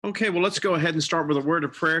Okay, well, let's go ahead and start with a word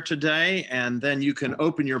of prayer today, and then you can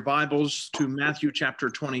open your Bibles to Matthew chapter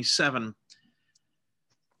 27.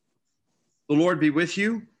 The Lord be with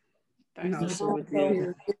you. And also with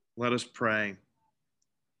you. Let us pray.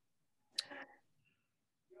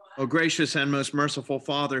 O gracious and most merciful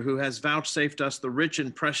Father, who has vouchsafed us the rich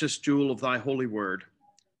and precious jewel of thy holy word,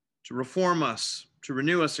 to reform us, to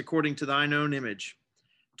renew us according to thine own image,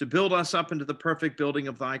 to build us up into the perfect building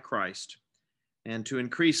of thy Christ, and to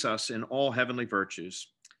increase us in all heavenly virtues.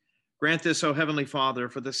 Grant this, O Heavenly Father,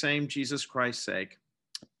 for the same Jesus Christ's sake.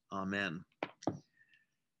 Amen.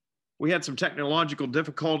 We had some technological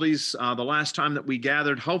difficulties the last time that we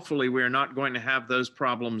gathered. Hopefully, we are not going to have those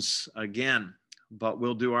problems again, but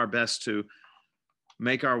we'll do our best to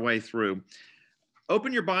make our way through.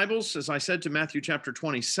 Open your Bibles, as I said, to Matthew chapter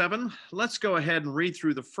 27. Let's go ahead and read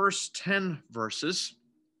through the first 10 verses.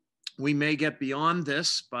 We may get beyond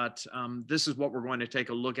this, but this is what we're going to take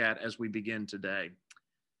a look at as we begin today.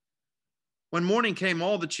 When morning came,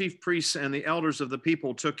 all the chief priests and the elders of the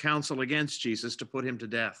people took counsel against Jesus to put him to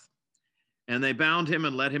death. And they bound him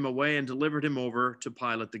and led him away and delivered him over to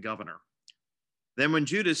Pilate the governor. Then when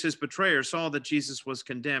Judas, his betrayer, saw that Jesus was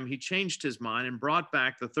condemned, he changed his mind and brought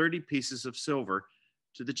back the 30 pieces of silver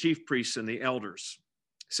to the chief priests and the elders,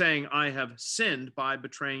 saying, I have sinned by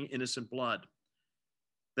betraying innocent blood.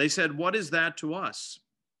 They said, what is that to us?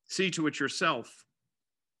 See to it yourself.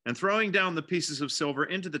 And throwing down the pieces of silver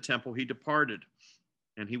into the temple, he departed,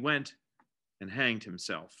 and he went and hanged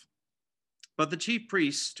himself. But the chief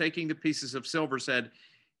priests, taking the pieces of silver, said,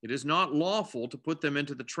 it is not lawful to put them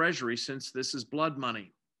into the treasury, since this is blood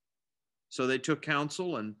money. So they took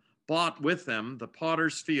counsel and bought with them the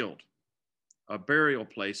potter's field, a burial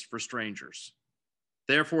place for strangers.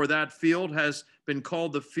 Therefore that field has been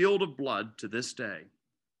called the field of blood to this day.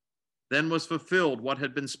 Then was fulfilled what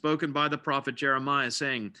had been spoken by the prophet Jeremiah,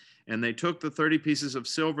 saying, and they took the 30 pieces of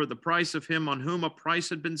silver, the price of him on whom a price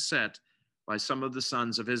had been set by some of the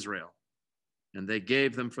sons of Israel. And they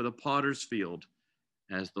gave them for the potter's field,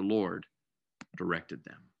 as the Lord directed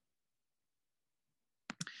them.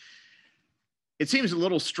 It seems a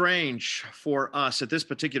little strange for us at this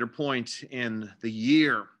particular point in the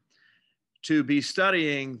year to be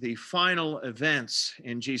studying the final events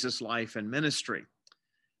in Jesus' life and ministry.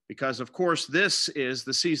 Because, of course, this is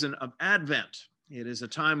the season of Advent. It is a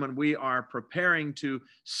time when we are preparing to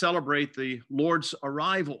celebrate the Lord's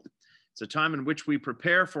arrival. It's a time in which we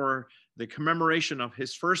prepare for the commemoration of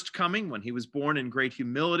his first coming, when he was born in great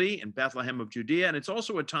humility in Bethlehem of Judea. And it's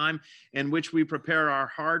also a time in which we prepare our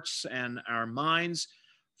hearts and our minds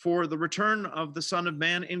for the return of the Son of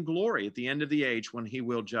Man in glory at the end of the age, when he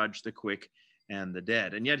will judge the quick and the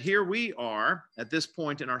dead. And yet here we are at this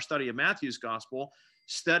point in our study of Matthew's gospel,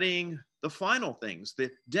 studying the final things,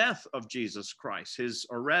 the death of Jesus Christ, his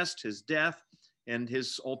arrest, his death, and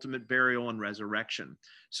his ultimate burial and resurrection.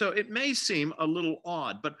 So it may seem a little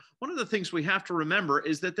odd, but one of the things we have to remember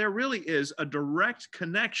is that there really is a direct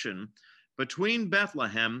connection between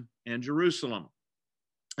Bethlehem and Jerusalem.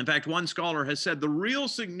 In fact, one scholar has said the real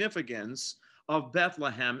significance of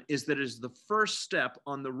Bethlehem is that it is the first step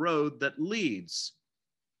on the road that leads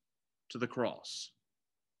to the cross.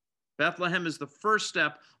 Bethlehem is the first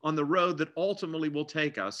step on the road that ultimately will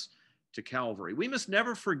take us to Calvary. We must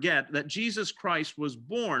never forget that Jesus Christ was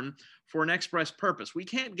born for an express purpose. We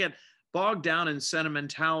can't get bogged down in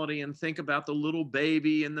sentimentality and think about the little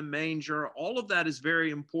baby in the manger. All of that is very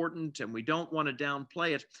important, and we don't want to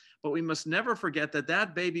downplay it, but we must never forget that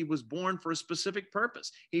that baby was born for a specific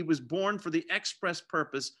purpose. He was born for the express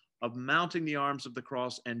purpose of mounting the arms of the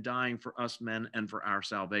cross and dying for us men and for our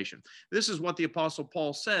salvation. This is what the Apostle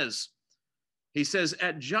Paul says. He says,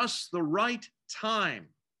 at just the right time,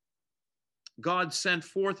 God sent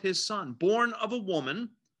forth his Son, born of a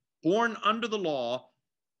woman, born under the law,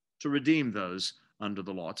 to redeem those under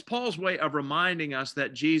the law. It's Paul's way of reminding us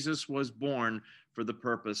that Jesus was born for the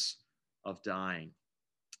purpose of dying.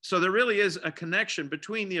 So there really is a connection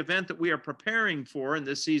between the event that we are preparing for in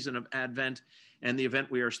this season of Advent and the event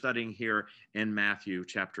we are studying here in Matthew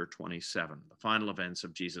chapter 27, the final events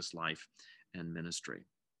of Jesus' life and ministry.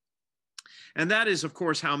 And that is, of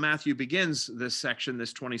course, how Matthew begins this section,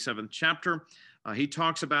 this 27th chapter. He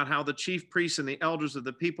talks about how the chief priests and the elders of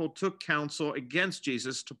the people took counsel against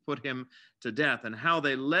Jesus to put him to death, and how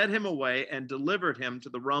they led him away and delivered him to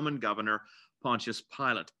the Roman governor, Pontius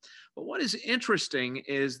Pilate. But what is interesting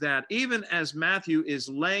is that even as Matthew is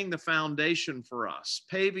laying the foundation for us,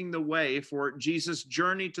 paving the way for Jesus'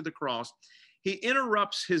 journey to the cross, he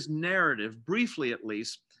interrupts his narrative, briefly at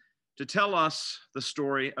least, to tell us the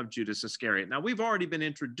story of Judas Iscariot. Now, we've already been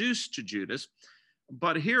introduced to Judas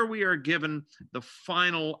But here we are given the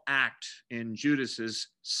final act in Judas's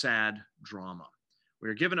sad drama. We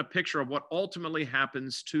are given a picture of what ultimately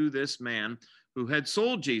happens to this man who had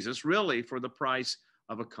sold Jesus really for the price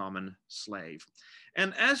of a common slave.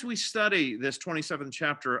 And as we study this 27th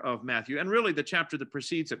chapter of Matthew, and really the chapter that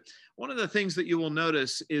precedes it, one of the things that you will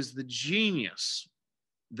notice is the genius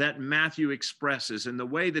that Matthew expresses in the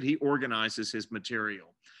way that he organizes his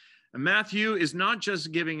material. And Matthew is not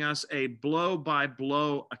just giving us a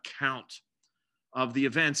blow-by-blow account of the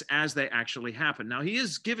events as they actually happen. Now, he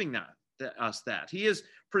is giving us that. He is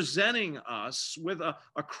presenting us with a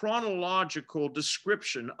chronological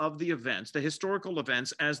description of the events, the historical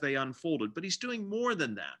events as they unfolded. But he's doing more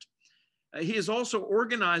than that. He is also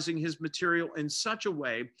organizing his material in such a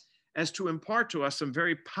way as to impart to us some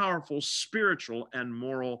very powerful spiritual and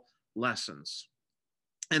moral lessons.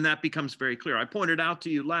 And that becomes very clear. I pointed out to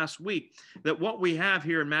you last week that what we have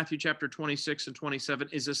here in Matthew chapter 26 and 27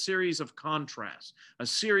 is a series of contrasts, a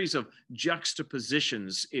series of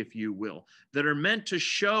juxtapositions, if you will, that are meant to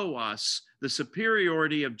show us the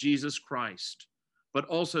superiority of Jesus Christ, but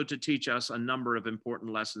also to teach us a number of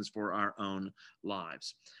important lessons for our own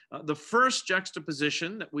lives. The first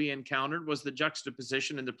juxtaposition that we encountered was the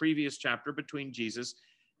juxtaposition in the previous chapter between Jesus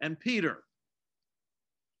and Peter.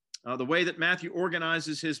 The way that Matthew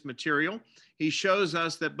organizes his material, he shows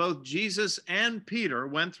us that both Jesus and Peter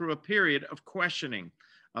went through a period of questioning,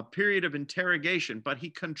 a period of interrogation, but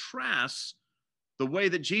he contrasts the way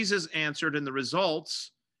that Jesus answered and the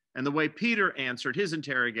results and the way Peter answered his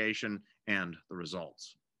interrogation and the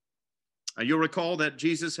results. You'll recall that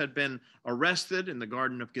Jesus had been arrested in the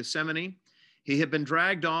Garden of Gethsemane. He had been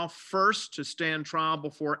dragged off first to stand trial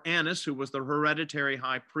before Annas, who was the hereditary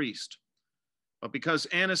high priest. But because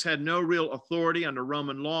Annas had no real authority under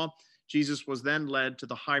Roman law, Jesus was then led to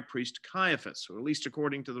the high priest Caiaphas, who, at least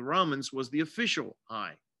according to the Romans, was the official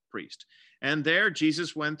high priest. And there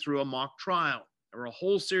Jesus went through a mock trial. There were a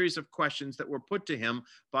whole series of questions that were put to him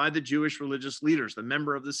by the Jewish religious leaders, the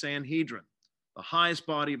member of the Sanhedrin, the highest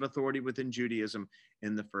body of authority within Judaism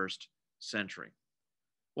in the first century.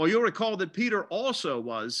 Well, you'll recall that Peter also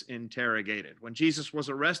was interrogated. When Jesus was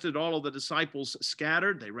arrested, all of the disciples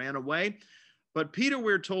scattered, they ran away. But Peter,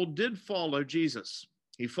 we're told, did follow Jesus.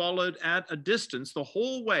 He followed at a distance the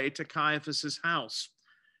whole way to Caiaphas's house.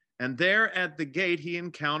 And there at the gate, he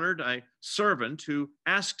encountered a servant who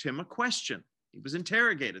asked him a question. He was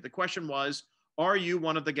interrogated. The question was, are you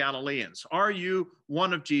one of the Galileans? Are you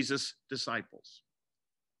one of Jesus' disciples?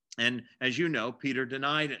 And as you know, Peter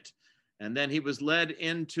denied it. And then he was led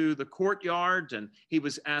into the courtyard and he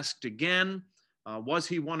was asked again, was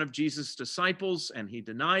he one of Jesus' disciples? And he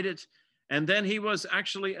denied it. And then he was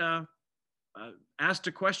actually asked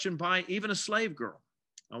a question by even a slave girl,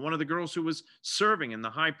 one of the girls who was serving in the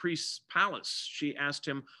high priest's palace. She asked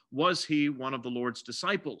him, was he one of the Lord's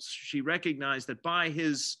disciples? She recognized that by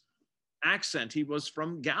his accent, he was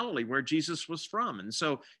from Galilee, where Jesus was from. And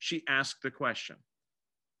so she asked the question.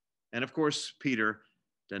 And of course, Peter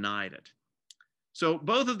denied it. So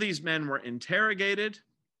both of these men were interrogated.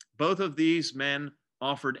 Both of these men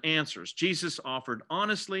offered answers. Jesus offered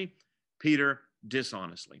honestly, Peter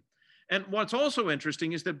dishonestly. And what's also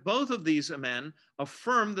interesting is that both of these men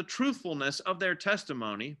affirm the truthfulness of their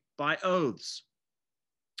testimony by oaths.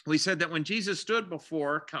 We said that when Jesus stood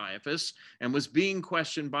before Caiaphas and was being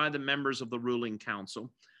questioned by the members of the ruling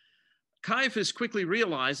council, Caiaphas quickly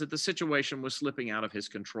realized that the situation was slipping out of his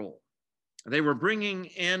control. They were bringing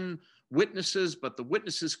in witnesses, but the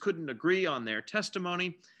witnesses couldn't agree on their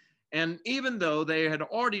testimony. And even though they had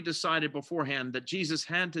already decided beforehand that Jesus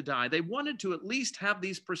had to die, they wanted to at least have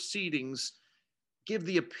these proceedings give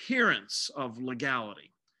the appearance of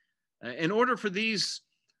legality. In order for these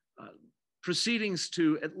proceedings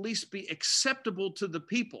to at least be acceptable to the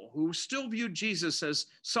people who still viewed Jesus as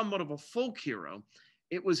somewhat of a folk hero,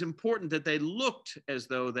 it was important that they looked as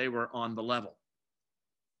though they were on the level.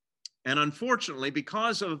 And unfortunately,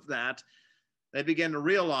 because of that, they began to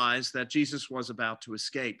realize that Jesus was about to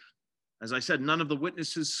escape. As I said, none of the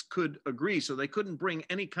witnesses could agree, so they couldn't bring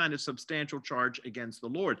any kind of substantial charge against the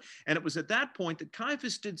Lord. And it was at that point that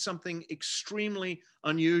Caiaphas did something extremely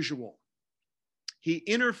unusual. He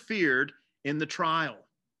interfered in the trial.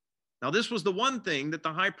 Now, this was the one thing that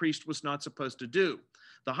the high priest was not supposed to do.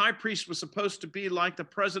 The high priest was supposed to be like the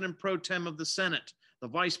president pro tem of the Senate, the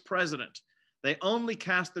vice president. They only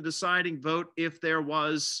cast the deciding vote if there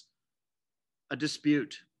was a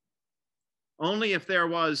dispute. Only if there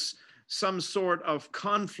was some sort of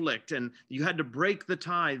conflict and you had to break the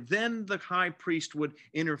tie, then the high priest would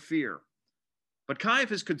interfere. But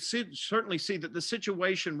Caiaphas could certainly see that the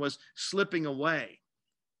situation was slipping away.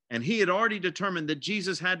 And he had already determined that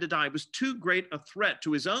Jesus had to die. It was too great a threat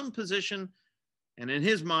to his own position and, in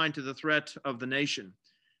his mind, to the threat of the nation.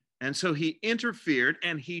 And so he interfered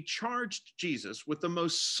and he charged Jesus with the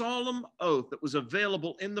most solemn oath that was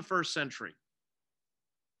available in the first century.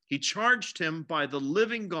 He charged him by the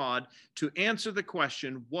living God to answer the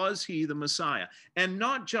question, was he the Messiah? And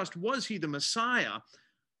not just was he the Messiah,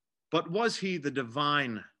 but was he the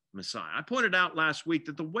divine Messiah? I pointed out last week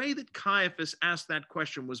that the way that Caiaphas asked that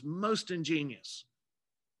question was most ingenious.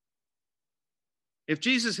 If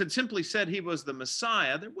Jesus had simply said he was the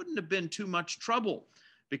Messiah, there wouldn't have been too much trouble,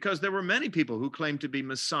 because there were many people who claimed to be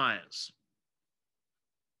messiahs.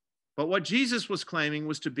 But what Jesus was claiming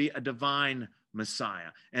was to be a divine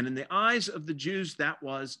Messiah. And in the eyes of the Jews, that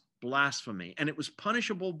was blasphemy, and it was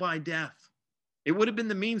punishable by death. It would have been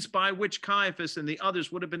the means by which Caiaphas and the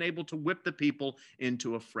others would have been able to whip the people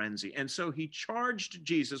into a frenzy. And so he charged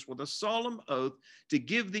Jesus with a solemn oath to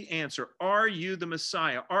give the answer. Are you the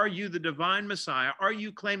Messiah? Are you the divine Messiah? Are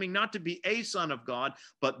you claiming not to be a son of God,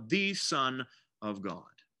 but the Son of God?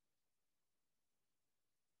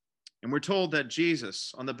 And we're told that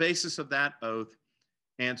Jesus, on the basis of that oath,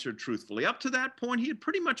 answered truthfully. Up to that point, he had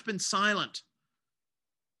pretty much been silent.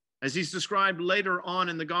 As he's described later on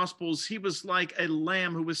in the Gospels, he was like a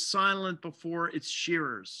lamb who was silent before its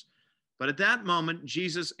shearers. But at that moment,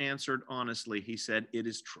 Jesus answered honestly. He said, "It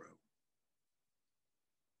is true."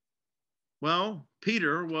 Well,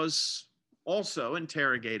 Peter was also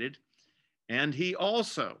interrogated, and he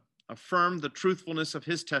also affirmed the truthfulness of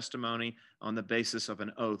his testimony on the basis of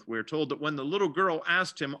an oath. We're told that when the little girl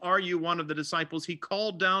asked him, "Are you one of the disciples?" he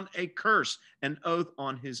called down a curse, an oath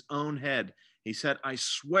on his own head. He said, "I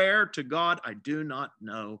swear to God, I do not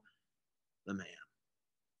know the man."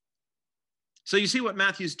 So you see what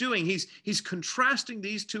Matthew's doing. He's contrasting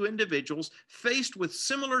these two individuals faced with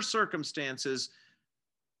similar circumstances,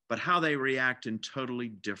 but how they react in totally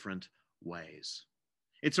different ways.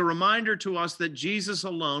 It's a reminder to us that Jesus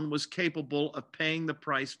alone was capable of paying the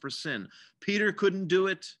price for sin. Peter couldn't do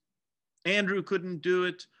it. Andrew couldn't do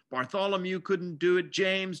it. Bartholomew couldn't do it.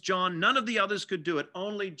 James, John, none of the others could do it.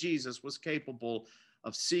 Only Jesus was capable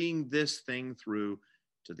of seeing this thing through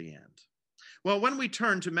to the end. Well, when we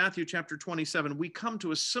turn to Matthew chapter 27, we come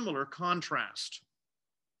to a similar contrast,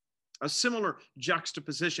 a similar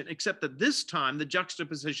juxtaposition, except that this time the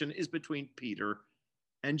juxtaposition is between Peter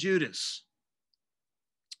and Judas.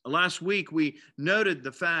 Last week, we noted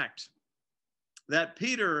the fact that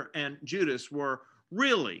Peter and Judas were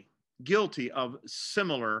really guilty of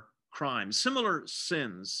similar crimes, similar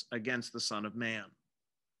sins against the Son of Man.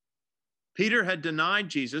 Peter had denied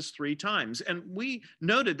Jesus 3 times, and we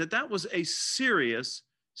noted that that was a serious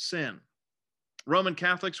sin. Roman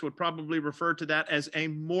Catholics would probably refer to that as a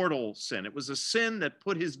mortal sin. It was a sin that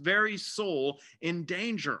put his very soul in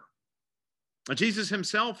danger. Jesus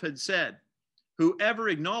himself had said, "Whoever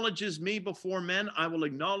acknowledges me before men, I will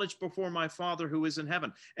acknowledge before my Father who is in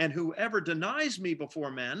heaven. And whoever denies me before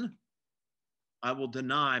men, I will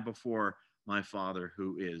deny before my Father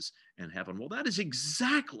who is in heaven." Well, that is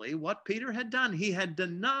exactly what Peter had done. He had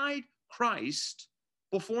denied Christ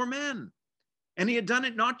before men. And he had done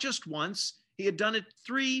it not just once, he had done it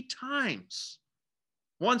 3 times.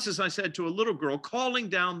 Once, as I said, to a little girl, calling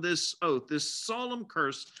down this oath, this solemn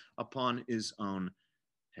curse upon his own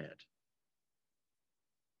head.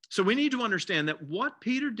 So we need to understand that what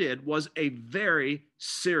Peter did was a very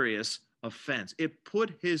serious offense. It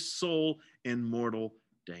put his soul in mortal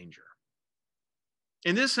danger.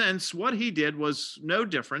 In this sense, what he did was no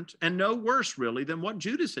different and no worse, really, than what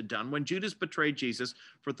Judas had done when Judas betrayed Jesus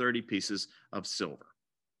for 30 pieces of silver.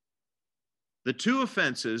 The 2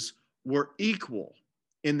 offenses were equal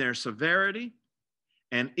in their severity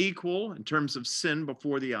and equal in terms of sin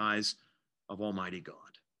before the eyes of Almighty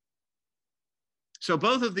God. So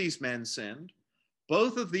both of these men sinned.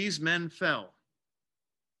 Both of these men fell.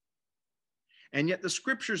 And yet the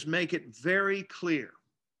scriptures make it very clear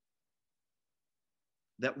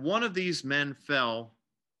that one of these men fell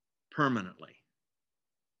permanently,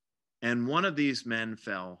 and one of these men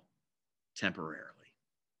fell temporarily.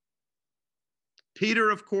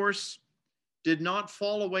 Peter, of course, did not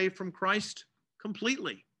fall away from Christ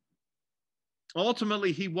completely.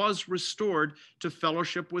 Ultimately, he was restored to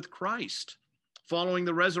fellowship with Christ. Following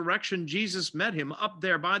the resurrection, Jesus met him up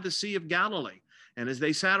there by the Sea of Galilee. And as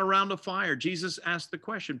they sat around a fire, Jesus asked the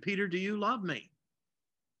question, "Peter, do you love me?"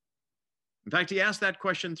 In fact, he asked that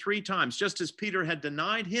question 3 times. Just as Peter had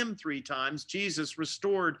denied him 3 times, Jesus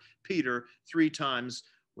restored Peter 3 times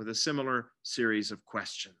with a similar series of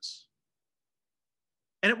questions.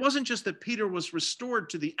 And it wasn't just that Peter was restored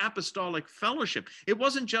to the apostolic fellowship. It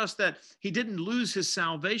wasn't just that he didn't lose his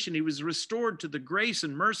salvation. He was restored to the grace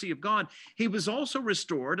and mercy of God. He was also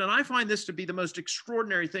restored, and I find this to be the most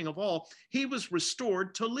extraordinary thing of all, he was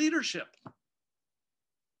restored to leadership.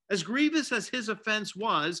 As grievous as his offense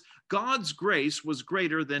was, God's grace was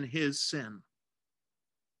greater than his sin.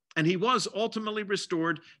 And he was ultimately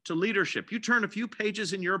restored to leadership. You turn a few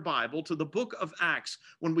pages in your Bible to the book of Acts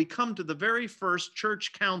when we come to the very first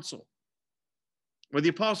church council, where the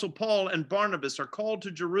apostle Paul and Barnabas are called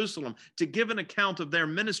to Jerusalem to give an account of their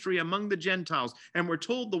ministry among the Gentiles. And we're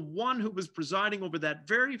told the one who was presiding over that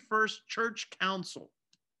very first church council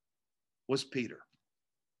was Peter.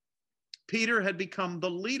 Peter had become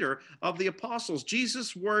the leader of the apostles.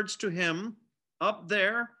 Jesus' words to him up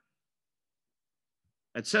there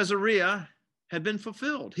at Caesarea had been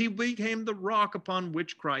fulfilled. He became the rock upon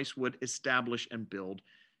which Christ would establish and build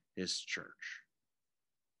his church.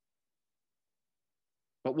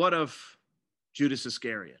 But what of Judas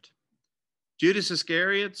Iscariot? Judas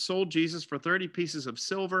Iscariot sold Jesus for 30 pieces of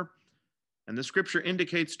silver, and the scripture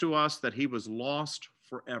indicates to us that he was lost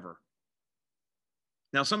forever.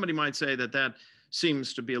 Now, somebody might say that that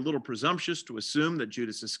seems to be a little presumptuous to assume that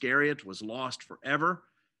Judas Iscariot was lost forever.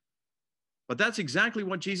 But that's exactly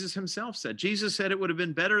what Jesus himself said. Jesus said it would have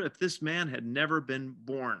been better if this man had never been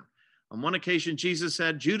born. On one occasion, Jesus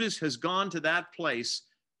said, Judas has gone to that place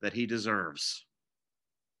that he deserves.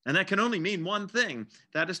 And that can only mean one thing.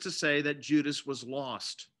 That is to say that Judas was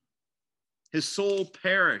lost. His soul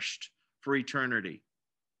perished for eternity.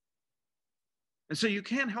 And so you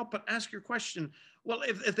can't help but ask your question, well,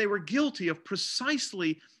 if they were guilty of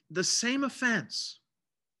precisely the same offense,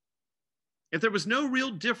 if there was no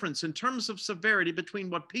real difference in terms of severity between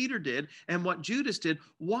what Peter did and what Judas did,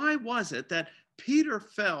 why was it that Peter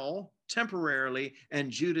fell temporarily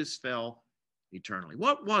and Judas fell eternally?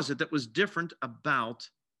 What was it that was different about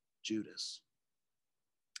Judas?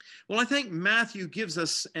 Well, I think Matthew gives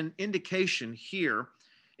us an indication here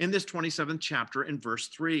in this 27th chapter in verse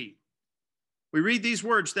 3. We read these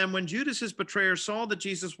words, then when Judas, his betrayer, saw that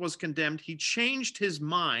Jesus was condemned, he changed his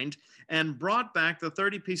mind and brought back the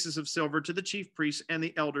 30 pieces of silver to the chief priests and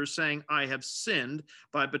the elders, saying, I have sinned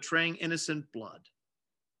by betraying innocent blood.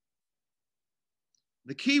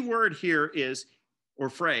 The key word here is, or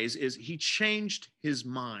phrase is, he changed his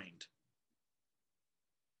mind.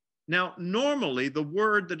 Now, normally the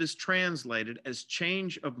word that is translated as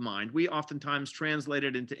change of mind, we oftentimes translate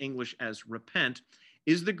it into English as repent,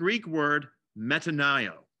 is the Greek word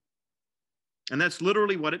metanoia. And that's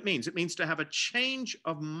literally what it means. It means to have a change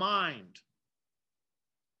of mind.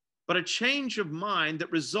 But a change of mind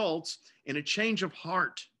that results in a change of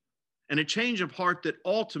heart. And a change of heart that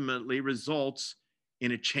ultimately results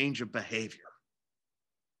in a change of behavior.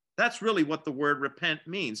 That's really what the word repent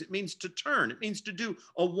means. It means to turn. It means to do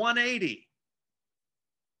a 180.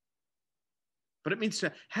 But it means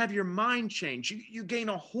to have your mind change. You gain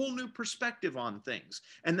a whole new perspective on things.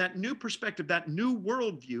 And that new perspective, that new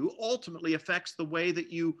worldview ultimately affects the way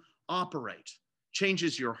that you operate,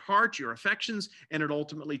 changes your heart, your affections, and it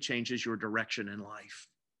ultimately changes your direction in life.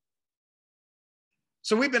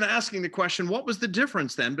 So we've been asking the question, what was the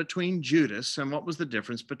difference then between Judas and what was the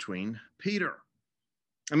difference between Peter?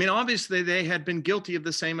 I mean, obviously they had been guilty of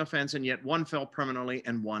the same offense, and yet one fell permanently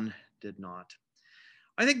and one did not.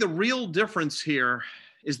 I think the real difference here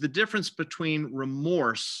is the difference between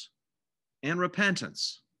remorse and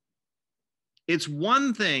repentance. It's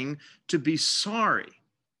one thing to be sorry.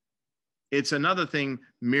 It's another thing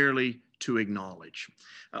merely to acknowledge.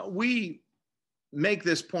 We make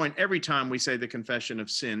this point every time we say the confession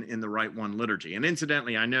of sin in the Rite One liturgy. And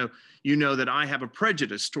incidentally, I know you know that I have a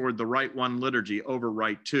prejudice toward the Rite One liturgy over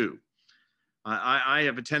Rite Two. I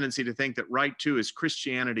have a tendency to think that Rite Two is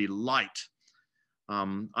Christianity light.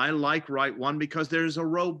 I like Rite One because there's a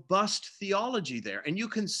robust theology there. And you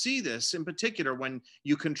can see this in particular when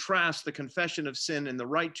you contrast the confession of sin in the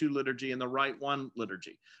Rite Two liturgy and the Rite One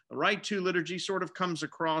liturgy. The Rite Two liturgy sort of comes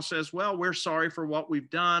across as, well, we're sorry for what we've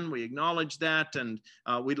done. We acknowledge that, and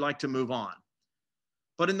we'd like to move on.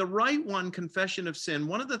 But in the Rite One confession of sin,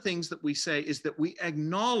 one of the things that we say is that we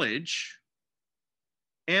acknowledge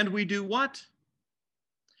and we do what?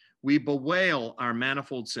 We bewail our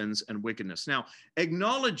manifold sins and wickedness. Now,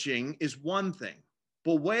 acknowledging is one thing.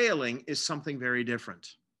 Bewailing is something very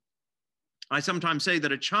different. I sometimes say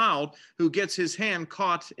that a child who gets his hand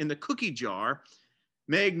caught in the cookie jar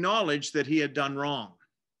may acknowledge that he had done wrong.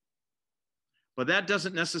 But that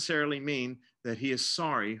doesn't necessarily mean that he is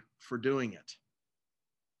sorry for doing it.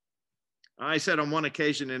 I said on one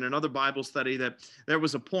occasion in another Bible study that there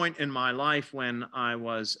was a point in my life when I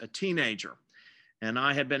was a teenager. And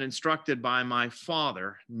I had been instructed by my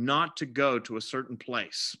father not to go to a certain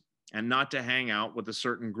place and not to hang out with a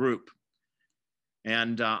certain group.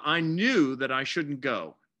 And I knew that I shouldn't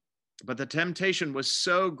go, but the temptation was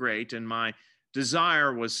so great and my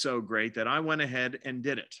desire was so great that I went ahead and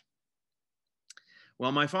did it.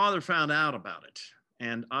 Well, my father found out about it,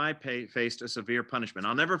 and I faced a severe punishment.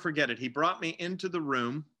 I'll never forget it. He brought me into the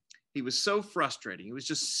room. He was so frustrating. He was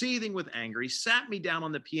just seething with anger. He sat me down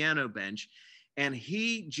on the piano bench, and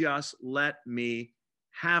he just let me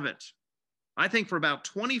have it. I think for about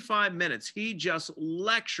 25 minutes, he just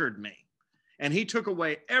lectured me, and he took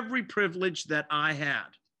away every privilege that I had.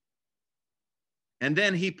 And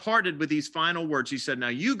then he parted with these final words. He said, now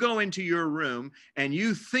you go into your room and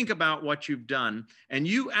you think about what you've done and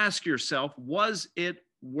you ask yourself, was it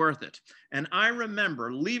worth it? And I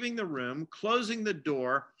remember leaving the room, closing the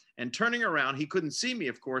door and turning around. He couldn't see me,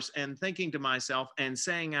 of course, and thinking to myself and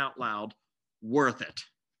saying out loud, worth it.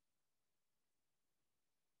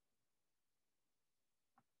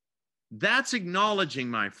 That's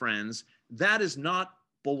acknowledging, my friends, that is not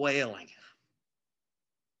bewailing.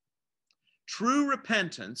 True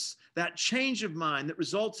repentance, that change of mind that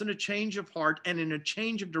results in a change of heart and in a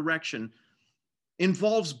change of direction,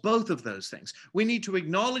 involves both of those things. We need to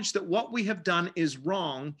acknowledge that what we have done is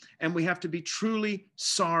wrong, and we have to be truly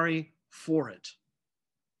sorry for it.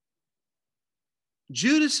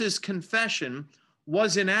 Judas's confession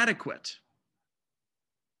was inadequate.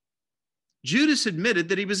 Judas admitted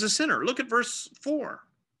that he was a sinner. Look at verse 4.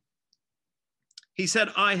 He said,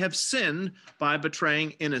 I have sinned by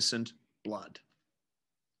betraying innocent blood.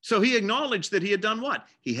 So he acknowledged that he had done what?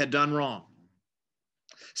 He had done wrong.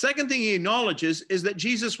 Second thing he acknowledges is that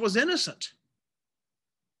Jesus was innocent.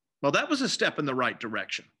 Well, that was a step in the right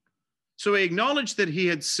direction. So he acknowledged that he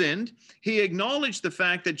had sinned. He acknowledged the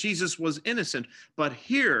fact that Jesus was innocent. But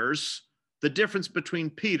here's the difference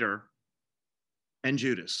between Peter and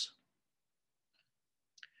Judas.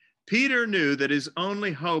 Peter knew that his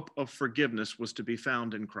only hope of forgiveness was to be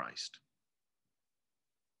found in Christ.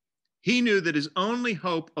 He knew that his only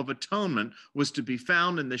hope of atonement was to be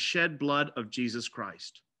found in the shed blood of Jesus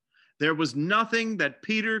Christ. There was nothing that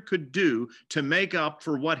Peter could do to make up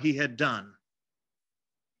for what he had done.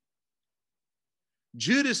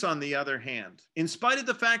 Judas, on the other hand, in spite of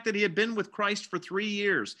the fact that he had been with Christ for 3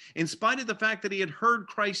 years, in spite of the fact that he had heard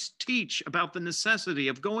Christ teach about the necessity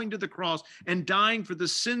of going to the cross and dying for the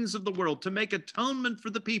sins of the world to make atonement for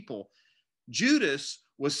the people, Judas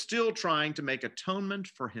was still trying to make atonement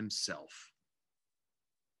for himself.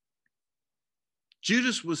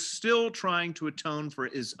 Judas was still trying to atone for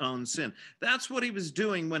his own sin. That's what he was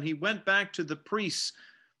doing when he went back to the priests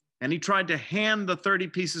and he tried to hand the 30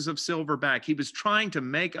 pieces of silver back. He was trying to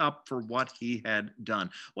make up for what he had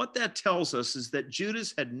done. What that tells us is that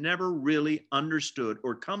Judas had never really understood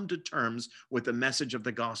or come to terms with the message of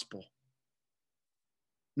the gospel.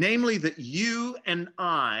 Namely, that you and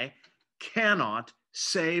I cannot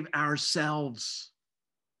save ourselves.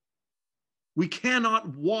 We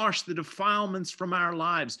cannot wash the defilements from our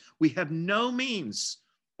lives. We have no means.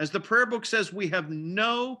 As the prayer book says, we have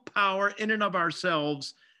no power in and of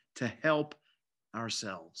ourselves to help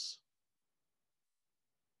ourselves.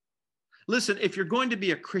 Listen, if you're going to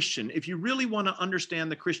be a Christian, if you really want to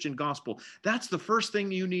understand the Christian gospel, that's the first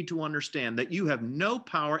thing you need to understand, that you have no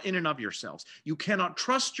power in and of yourselves. You cannot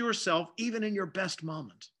trust yourself even in your best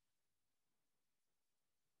moment.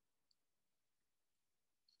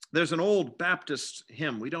 There's an old Baptist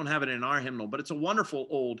hymn. We don't have it in our hymnal, but it's a wonderful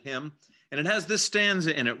old hymn. And it has this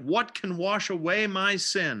stanza in it. What can wash away my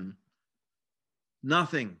sin?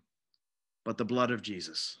 Nothing but the blood of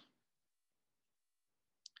Jesus.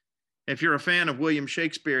 If you're a fan of William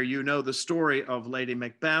Shakespeare, you know the story of Lady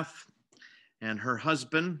Macbeth and her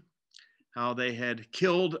husband, how they had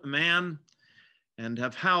killed a man and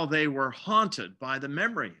of how they were haunted by the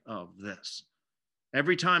memory of this.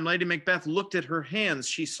 Every time Lady Macbeth looked at her hands,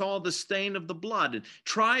 she saw the stain of the blood. And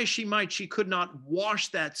try as she might, she could not wash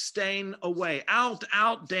that stain away. Out,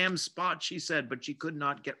 out, damn spot, she said, but she could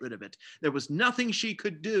not get rid of it. There was nothing she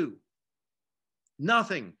could do,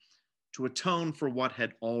 nothing to atone for what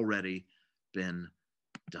had already been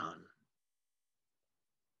done.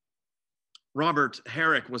 Robert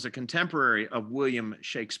Herrick was a contemporary of William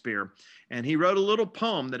Shakespeare, and he wrote a little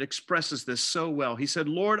poem that expresses this so well. He said,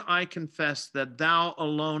 Lord, I confess that thou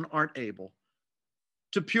alone art able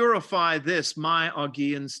to purify this my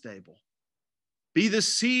Augean stable. Be the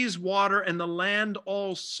seas water and the land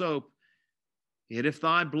all soap, yet if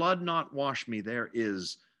thy blood not wash me, there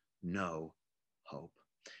is no hope.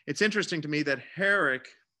 It's interesting to me that Herrick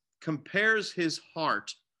compares his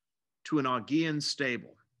heart to an Augean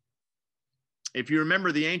stable. If you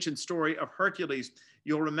remember the ancient story of Hercules,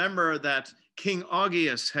 you'll remember that King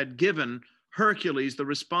Augeas had given Hercules the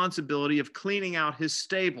responsibility of cleaning out his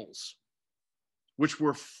stables, which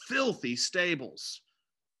were filthy stables.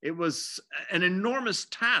 It was an enormous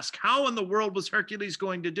task. How in the world was Hercules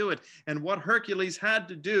going to do it? And what Hercules had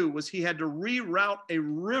to do was he had to reroute a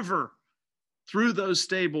river through those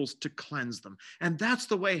stables to cleanse them. And that's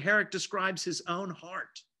the way Herrick describes his own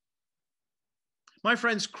heart. My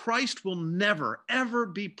friends, Christ will never, ever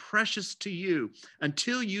be precious to you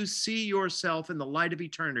until you see yourself in the light of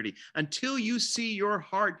eternity, until you see your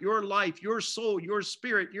heart, your life, your soul, your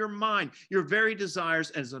spirit, your mind, your very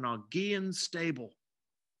desires as an Augean stable.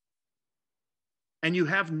 And you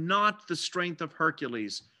have not the strength of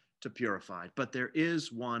Hercules to purify, but there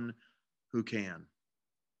is one who can.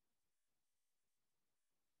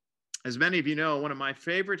 As many of you know, one of my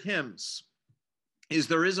favorite hymns is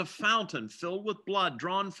 "There is a fountain filled with blood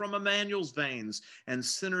drawn from Emmanuel's veins, and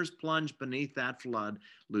sinners plunge beneath that flood,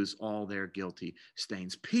 lose all their guilty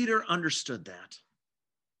stains." Peter understood that.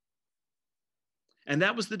 And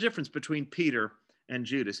that was the difference between Peter and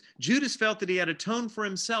Judas. Judas felt that he had atoned for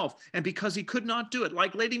himself, and because he could not do it,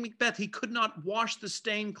 like Lady Macbeth, he could not wash the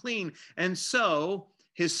stain clean, and so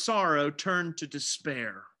his sorrow turned to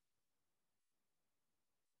despair.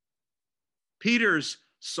 Peter's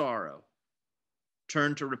sorrow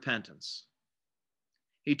turned to repentance.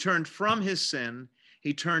 He turned from his sin,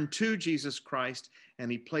 he turned to Jesus Christ, and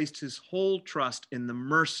he placed his whole trust in the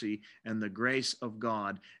mercy and the grace of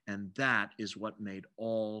God, and that is what made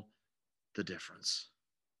all the difference.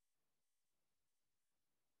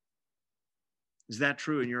 Is that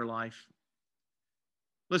true in your life?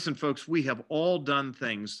 Listen, folks, we have all done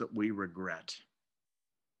things that we regret.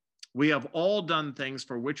 We have all done things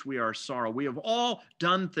for which we are sorry. We have all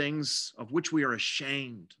done things of which we are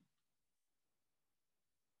ashamed.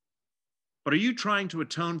 But are you trying to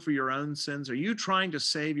atone for your own sins? Are you trying to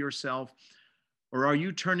save yourself? Or are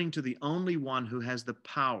you turning to the only one who has the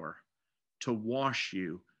power to wash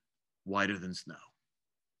you whiter than snow?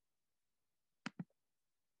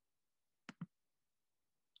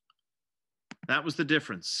 That was the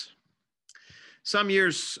difference. Some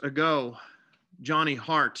years ago, Johnny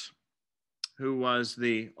Hart, who was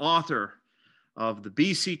the author of the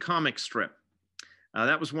BC comic strip,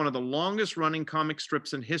 that was one of the longest running comic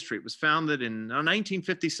strips in history. It was founded in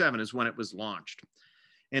 1957 is when it was launched.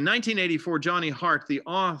 In 1984, Johnny Hart, the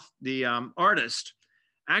artist,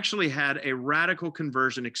 actually had a radical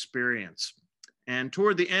conversion experience. And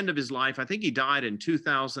toward the end of his life, I think he died in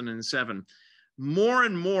 2007, more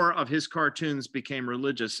and more of his cartoons became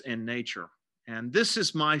religious in nature. And this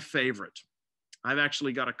is my favorite. I've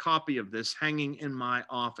actually got a copy of this hanging in my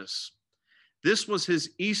office. This was his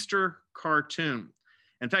Easter cartoon.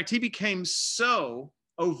 In fact, he became so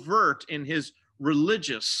overt in his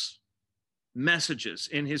religious messages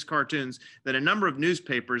in his cartoons that a number of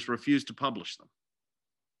newspapers refused to publish them.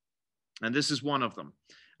 And this is one of them.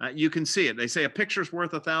 You can see it. They say a picture's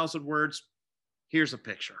worth 1,000 words. Here's a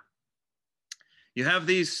picture. You have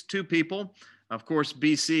these two people. Of course,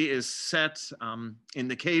 BC is set in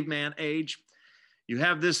the caveman age. You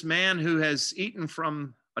have this man who has eaten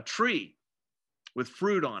from a tree with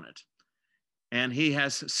fruit on it, and he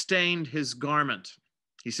has stained his garment.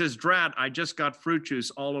 He says, "Drat, I just got fruit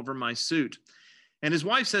juice all over my suit." And his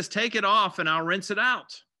wife says, "Take it off and I'll rinse it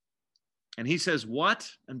out." And he says,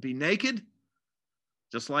 "What? And be naked?"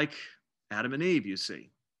 Just like Adam and Eve, you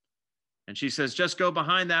see. And she says, "Just go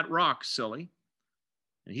behind that rock, silly."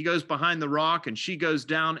 And he goes behind the rock, and she goes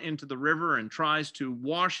down into the river and tries to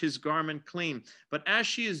wash his garment clean. But as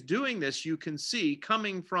she is doing this, you can see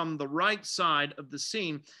coming from the right side of the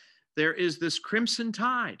scene, there is this crimson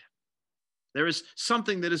tide. There is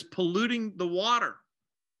something that is polluting the water.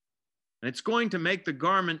 And it's going to make the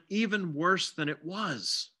garment even worse than it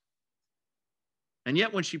was. And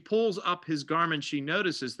yet when she pulls up his garment, she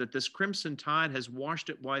notices that this crimson tide has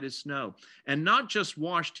washed it white as snow. And not just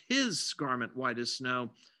washed his garment white as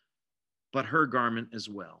snow, but her garment as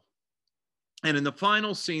well. And in the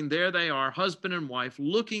final scene, there they are, husband and wife,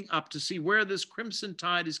 looking up to see where this crimson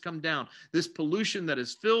tide has come down, this pollution that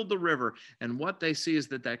has filled the river. And what they see is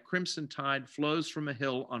that that crimson tide flows from a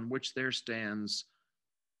hill on which there stands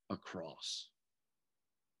a cross.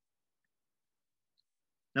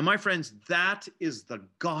 Now, my friends, that is the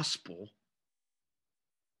gospel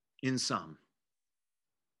in sum.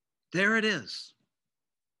 There it is.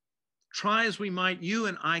 Try as we might, you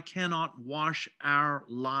and I cannot wash our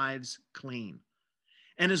lives clean.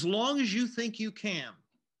 And as long as you think you can,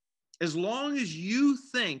 As long as you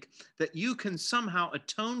think that you can somehow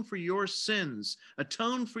atone for your sins,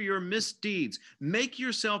 atone for your misdeeds, make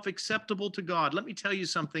yourself acceptable to God, let me tell you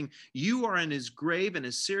something. You are in as grave and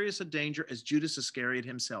as serious a danger as Judas Iscariot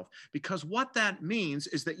himself. Because what that means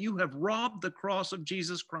is that you have robbed the cross of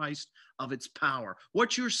Jesus Christ of its power.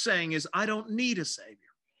 What you're saying is, I don't need a Savior.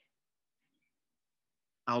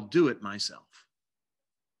 I'll do it myself.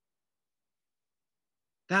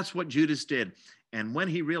 That's what Judas did. And when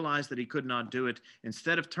he realized that he could not do it,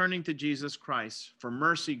 instead of turning to Jesus Christ for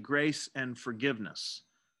mercy, grace, and forgiveness,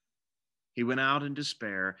 he went out in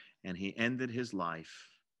despair and he ended his life,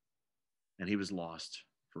 and he was lost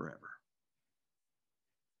forever.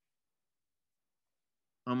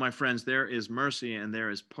 Oh, my friends, there is mercy and there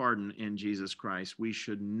is pardon in Jesus Christ. We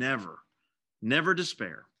should never, never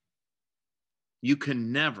despair. You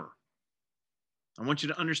can never. I want you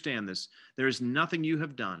to understand this. There is nothing you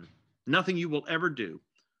have done, nothing you will ever do,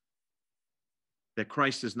 that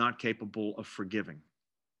Christ is not capable of forgiving.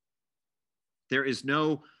 There is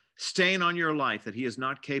no stain on your life that he is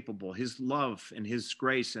not capable. His love and his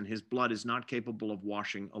grace and his blood is not capable of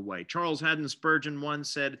washing away. Charles Haddon Spurgeon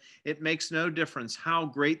once said, "It makes no difference how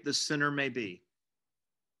great the sinner may be.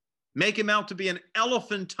 Make him out to be an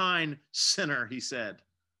elephantine sinner," he said,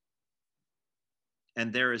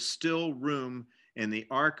 "and there is still room in the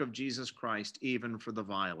ark of Jesus Christ, even for the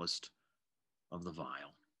vilest of the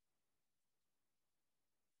vile."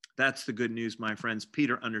 That's the good news, my friends.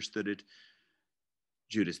 Peter understood it.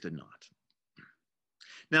 Judas did not.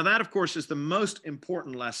 Now, that, of course, is the most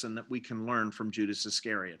important lesson that we can learn from Judas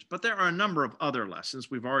Iscariot. But there are a number of other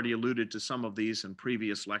lessons. We've already alluded to some of these in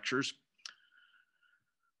previous lectures.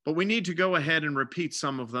 But we need to go ahead and repeat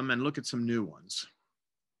some of them and look at some new ones.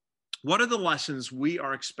 What are the lessons we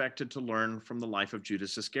are expected to learn from the life of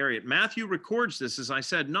Judas Iscariot? Matthew records this, as I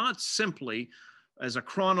said, not simply as a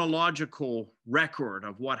chronological record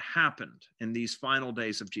of what happened in these final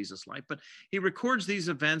days of Jesus' life, but he records these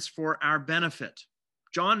events for our benefit.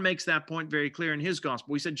 John makes that point very clear in his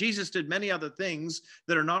gospel. He said Jesus did many other things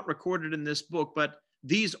that are not recorded in this book, but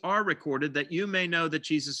these are recorded that you may know that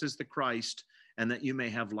Jesus is the Christ and that you may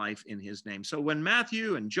have life in his name. So when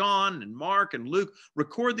Matthew and John and Mark and Luke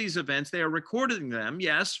record these events, they are recording them,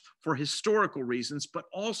 yes, for historical reasons, but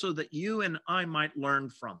also that you and I might learn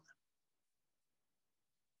from them.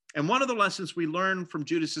 And one of the lessons we learn from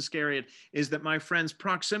Judas Iscariot is that, my friends,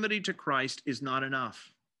 proximity to Christ is not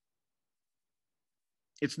enough.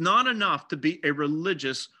 It's not enough to be a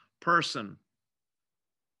religious person.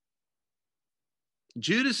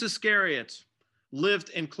 Judas Iscariot lived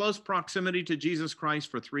in close proximity to Jesus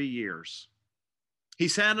Christ for 3 years. He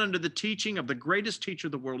sat under the teaching of the greatest teacher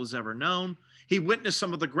the world has ever known. He witnessed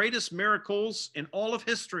some of the greatest miracles in all of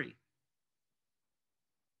history.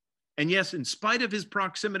 And yes, in spite of his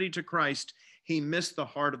proximity to Christ, he missed the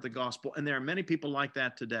heart of the gospel. And there are many people like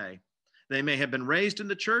that today. They may have been raised in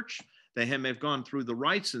the church. They may have gone through the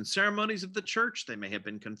rites and ceremonies of the church. They may have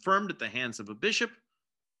been confirmed at the hands of a bishop.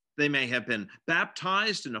 They may have been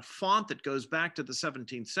baptized in a font that goes back to the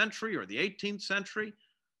 17th century or the 18th century.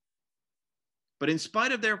 But in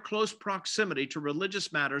spite of their close proximity to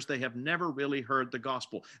religious matters, they have never really heard the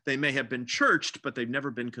gospel. They may have been churched, but they've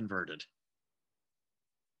never been converted.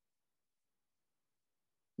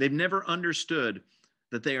 They've never understood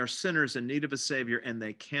that they are sinners in need of a Savior and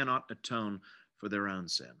they cannot atone for their own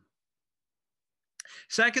sin.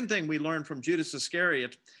 Second thing we learn from Judas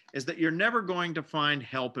Iscariot is that you're never going to find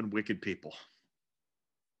help in wicked people.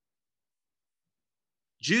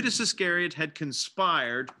 Judas Iscariot had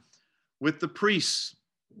conspired with the priests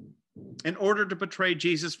in order to betray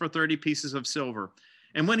Jesus for 30 pieces of silver.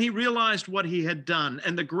 And when he realized what he had done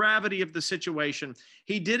and the gravity of the situation,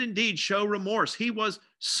 he did indeed show remorse. He was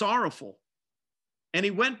sorrowful. And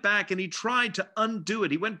he went back and he tried to undo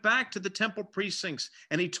it. He went back to the temple precincts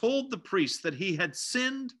and he told the priests that he had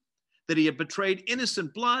sinned, that he had betrayed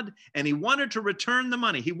innocent blood, and he wanted to return the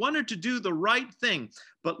money. He wanted to do the right thing.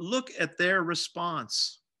 But look at their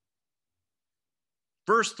response.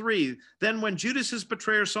 Verse 3, then when Judas his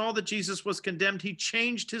betrayer saw that Jesus was condemned, he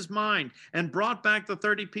changed his mind and brought back the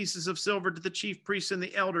 30 pieces of silver to the chief priests and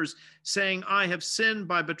the elders, saying, I have sinned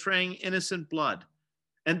by betraying innocent blood.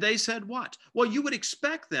 And they said what? Well, you would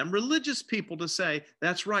expect them, religious people, to say,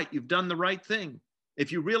 that's right, you've done the right thing.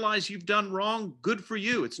 If you realize you've done wrong, good for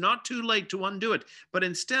you. It's not too late to undo it. But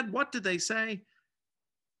instead, what did they say?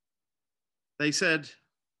 They said,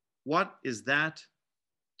 what is that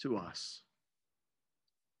to us?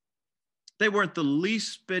 They weren't the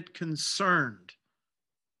least bit concerned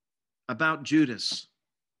about Judas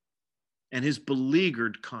and his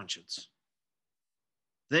beleaguered conscience.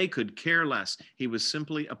 They could care less. He was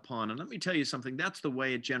simply a pawn. And let me tell you something, that's the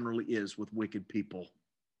way it generally is with wicked people.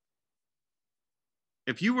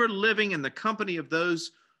 If you were living in the company of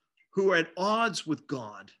those who are at odds with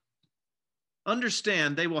God,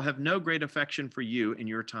 understand they will have no great affection for you in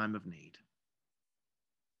your time of need.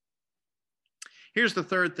 Here's the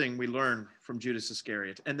third thing we learn from Judas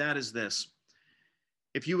Iscariot, and that is this.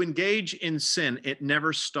 If you engage in sin, it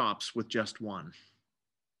never stops with just one.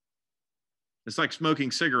 It's like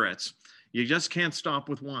smoking cigarettes. You just can't stop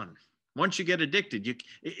with one. Once you get addicted,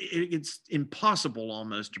 it's impossible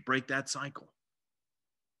almost to break that cycle.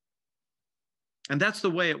 And that's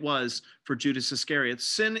the way it was for Judas Iscariot.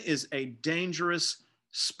 Sin is a dangerous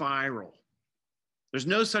spiral. There's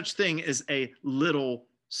no such thing as a little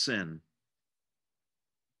sin.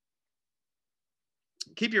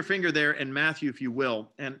 Keep your finger there in Matthew, if you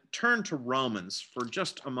will, and turn to Romans for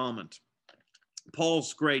just a moment.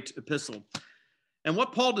 Paul's great epistle. And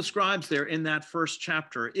what Paul describes there in that first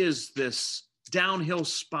chapter is this downhill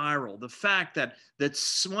spiral, the fact that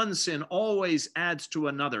one sin always adds to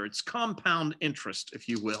another. It's compound interest, if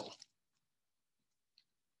you will.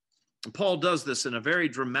 And Paul does this in a very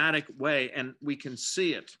dramatic way, and we can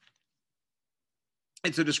see it.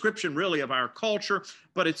 It's a description really of our culture,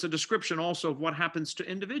 but it's a description also of what happens to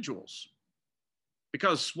individuals.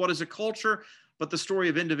 Because what is a culture but the story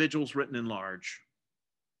of individuals written in large?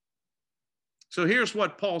 So here's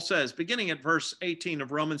what Paul says, beginning at verse 18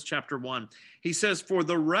 of Romans chapter 1. He says, "For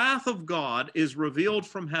the wrath of God is revealed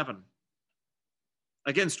from heaven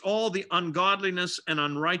against all the ungodliness and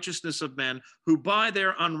unrighteousness of men who by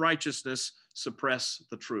their unrighteousness suppress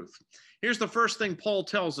the truth." Here's the first thing Paul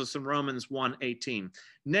tells us in Romans 1:18,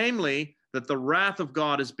 namely that the wrath of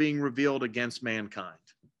God is being revealed against mankind.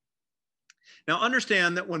 Now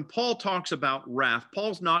understand that when Paul talks about wrath,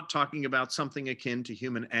 Paul's not talking about something akin to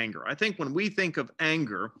human anger. I think when we think of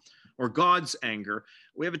anger or God's anger,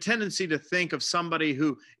 we have a tendency to think of somebody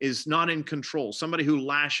who is not in control, somebody who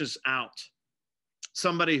lashes out,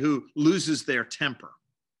 somebody who loses their temper.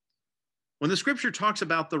 When the scripture talks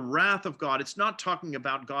about the wrath of God, it's not talking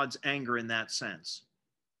about God's anger in that sense.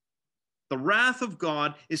 The wrath of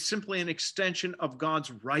God is simply an extension of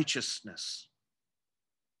God's righteousness.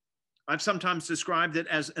 I've sometimes described it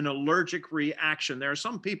as an allergic reaction. There are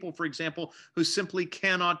some people, for example, who simply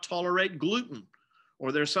cannot tolerate gluten,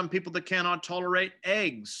 or there are some people that cannot tolerate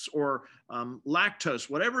eggs or lactose,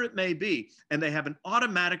 whatever it may be, and they have an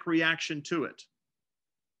automatic reaction to it.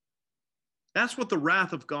 That's what the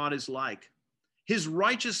wrath of God is like. His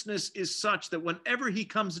righteousness is such that whenever he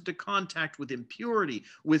comes into contact with impurity,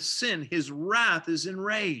 with sin, his wrath is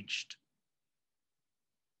enraged.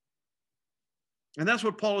 And that's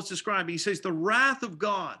what Paul is describing. He says the wrath of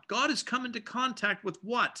God. God has come into contact with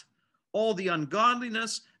what? All the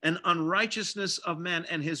ungodliness and unrighteousness of men,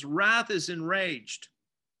 and his wrath is enraged.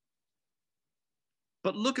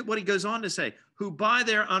 But look at what he goes on to say, who by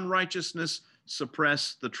their unrighteousness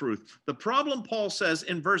suppress the truth. The problem, Paul says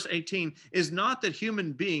in verse 18, is not that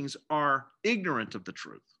human beings are ignorant of the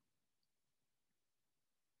truth.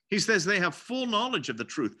 He says they have full knowledge of the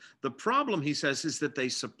truth. The problem, he says, is that they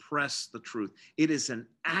suppress the truth. It is an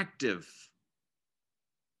active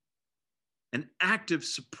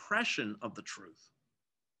suppression of the truth.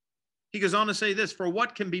 He goes on to say this, for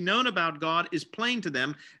what can be known about God is plain to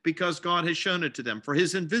them because God has shown it to them. For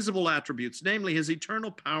his invisible attributes, namely his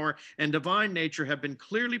eternal power and divine nature, have been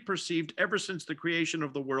clearly perceived ever since the creation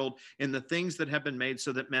of the world in the things that have been made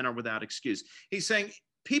so that men are without excuse. He's saying,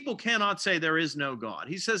 people cannot say there is no God.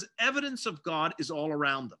 He says evidence of God is all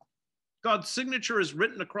around them. God's signature is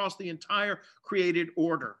written across the entire created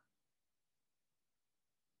order.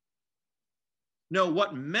 No,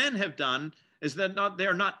 what men have done is that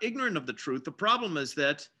they're not ignorant of the truth. The problem is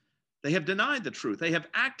that they have denied the truth. They have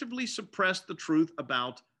actively suppressed the truth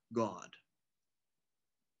about God.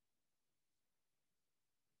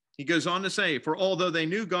 He goes on to say, for although they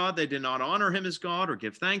knew God, they did not honor him as God or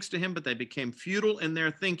give thanks to him, but they became futile in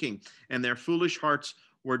their thinking, and their foolish hearts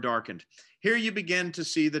were darkened. Here you begin to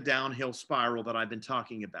see the downhill spiral that I've been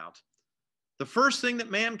talking about. The first thing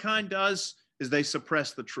that mankind does is they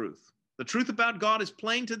suppress the truth. The truth about God is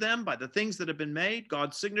plain to them by the things that have been made,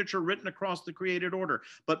 God's signature written across the created order.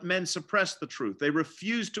 But men suppress the truth. They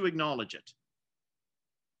refuse to acknowledge it.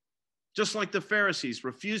 Just like the Pharisees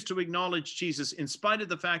refused to acknowledge Jesus in spite of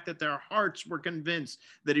the fact that their hearts were convinced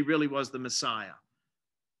that he really was the Messiah.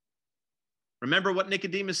 Remember what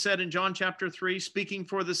Nicodemus said in John chapter 3, speaking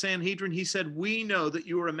for the Sanhedrin? He said, we know that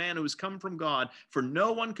you are a man who has come from God, for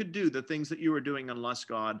no one could do the things that you are doing unless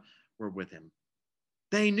God were with him.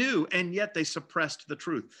 They knew, and yet they suppressed the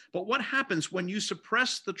truth. But what happens when you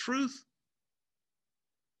suppress the truth?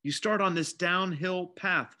 You start on this downhill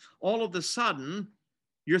path. All of a sudden,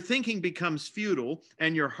 your thinking becomes futile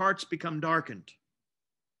and your hearts become darkened.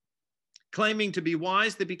 Claiming to be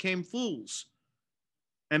wise, they became fools.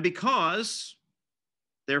 And because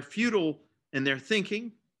they're futile in their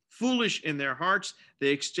thinking, foolish in their hearts, they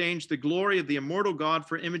exchanged the glory of the immortal God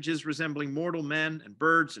for images resembling mortal men and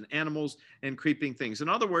birds and animals and creeping things. In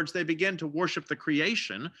other words, they began to worship the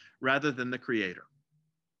creation rather than the Creator.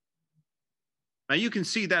 Now, you can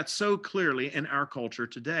see that so clearly in our culture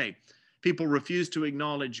today. People refuse to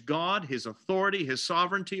acknowledge God, his authority, his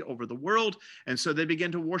sovereignty over the world. And so they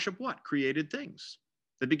begin to worship what? Created things.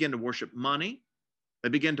 They begin to worship money. They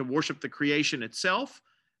begin to worship the creation itself.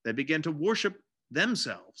 They begin to worship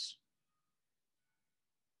themselves.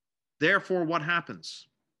 Therefore, what happens?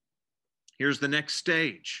 Here's the next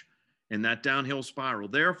stage in that downhill spiral.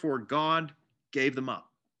 Therefore, God gave them up.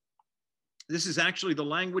 This is actually the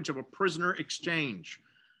language of a prisoner exchange.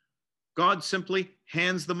 God simply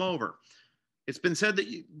hands them over. It's been said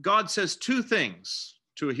that God says two things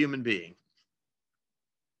to a human being.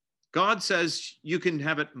 God says, you can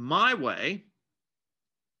have it my way,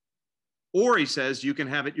 or he says, you can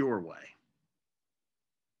have it your way.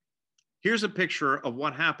 Here's a picture of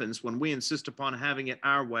what happens when we insist upon having it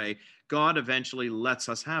our way. God eventually lets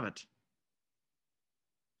us have it.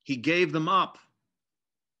 He gave them up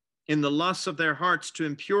in the lusts of their hearts to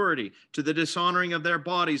impurity, to the dishonoring of their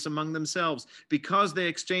bodies among themselves, because they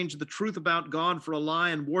exchanged the truth about God for a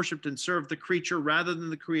lie and worshiped and served the creature rather than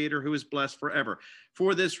the Creator, who is blessed forever.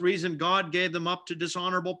 For this reason, God gave them up to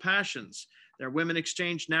dishonorable passions. Their women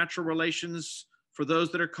exchanged natural relations for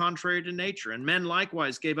those that are contrary to nature, and men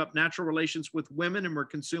likewise gave up natural relations with women and were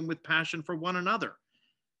consumed with passion for one another.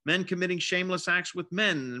 Men committing shameless acts with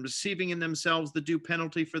men and receiving in themselves the due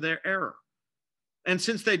penalty for their error. And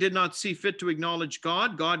since they did not see fit to acknowledge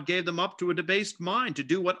God, God gave them up to a debased mind to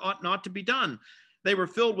do what ought not to be done. They were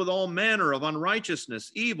filled with all manner of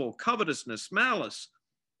unrighteousness, evil, covetousness, malice.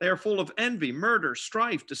 They are full of envy, murder,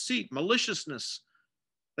 strife, deceit, maliciousness.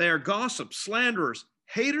 They are gossips, slanderers,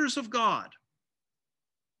 haters of God,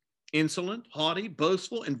 insolent, haughty,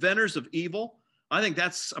 boastful, inventors of evil. I think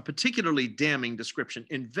that's a particularly damning description.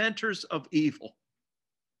 Inventors of evil.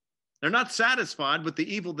 They're not satisfied with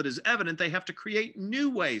the evil that is evident. They have to create new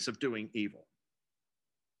ways of doing evil.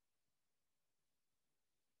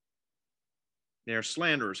 They are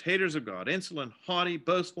slanderers, haters of God, insolent, haughty,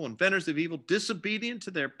 boastful, inventors of evil, disobedient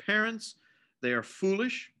to their parents. They are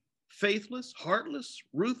foolish, faithless, heartless,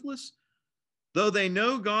 ruthless. Though they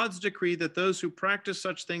know God's decree that those who practice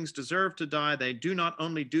such things deserve to die, they do not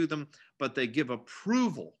only do them, but they give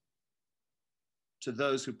approval to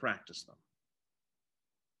those who practice them.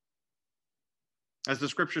 As the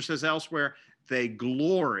scripture says elsewhere, they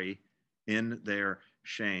glory in their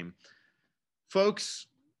shame. Folks,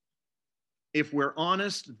 if we're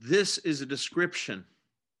honest, this is a description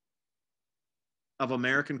of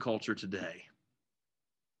American culture today.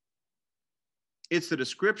 It's the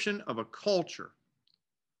description of a culture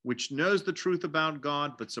which knows the truth about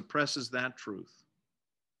God but suppresses that truth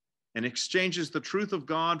and exchanges the truth of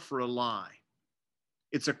God for a lie.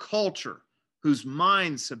 It's a culture whose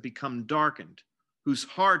minds have become darkened, whose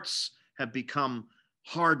hearts have become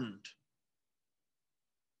hardened.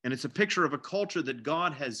 And it's a picture of a culture that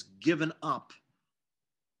God has given up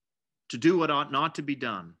to do what ought not to be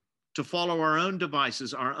done, to follow our own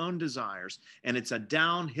devices, our own desires. And it's a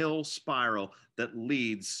downhill spiral that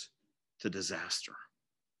leads to disaster.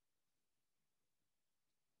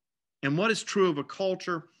 And what is true of a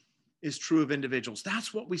culture is true of individuals.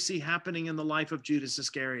 That's what we see happening in the life of Judas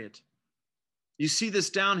Iscariot. You see this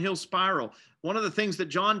downhill spiral. One of the things that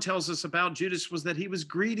John tells us about Judas was that he was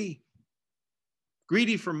greedy.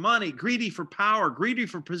 Greedy for money, greedy for power, greedy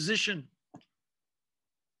for position.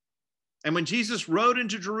 And when Jesus rode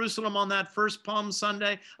into Jerusalem on that first Palm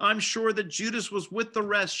Sunday, I'm sure that Judas was with the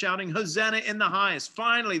rest shouting, Hosanna in the highest.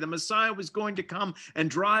 Finally, the Messiah was going to come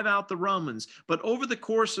and drive out the Romans. But over the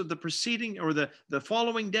course of the preceding or the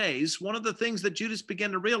following days, one of the things that Judas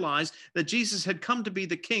began to realize that Jesus had come to be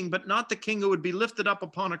the king, but not the king who would be lifted up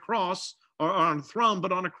upon a cross or on a throne,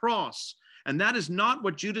 but on a cross. And that is not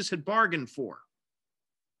what Judas had bargained for.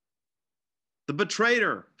 The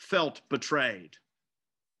betrayer felt betrayed.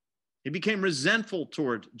 He became resentful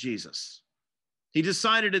toward Jesus. He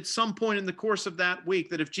decided at some point in the course of that week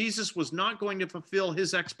that if Jesus was not going to fulfill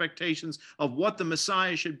his expectations of what the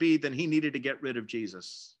Messiah should be, then he needed to get rid of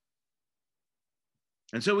Jesus.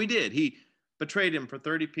 And so he did. He betrayed him for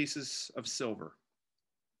 30 pieces of silver.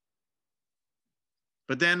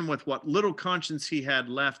 But then with what little conscience he had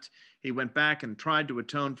left, he went back and tried to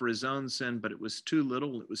atone for his own sin, but it was too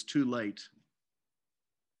little, it was too late.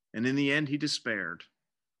 And in the end, he despaired.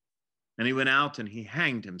 And he went out and he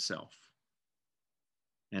hanged himself.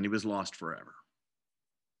 And he was lost forever.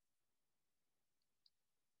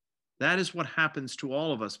 That is what happens to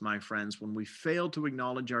all of us, my friends, when we fail to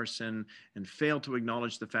acknowledge our sin and fail to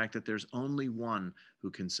acknowledge the fact that there's only one who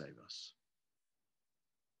can save us.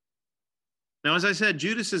 Now, as I said,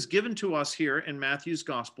 Judas is given to us here in Matthew's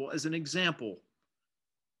gospel as an example.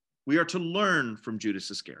 We are to learn from Judas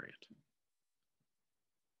Iscariot.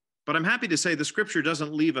 But I'm happy to say the scripture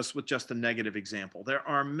doesn't leave us with just a negative example. There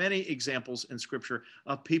are many examples in scripture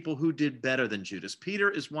of people who did better than Judas. Peter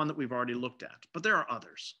is one that we've already looked at, but there are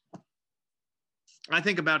others. I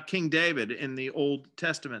think about King David in the Old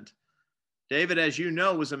Testament. David, as you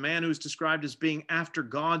know, was a man who's described as being after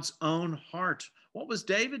God's own heart. What was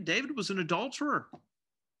David? David was an adulterer.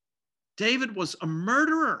 David was a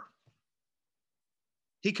murderer.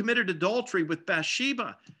 He committed adultery with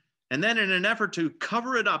Bathsheba. And then in an effort to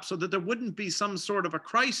cover it up so that there wouldn't be some sort of a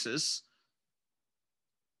crisis,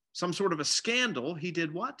 some sort of a scandal, he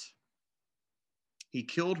did what? He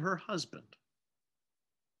killed her husband.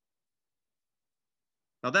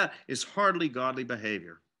 Now that is hardly godly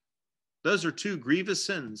behavior. Those are two grievous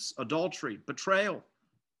sins: adultery, betrayal,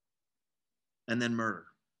 and then murder.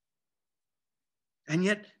 And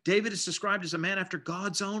yet David is described as a man after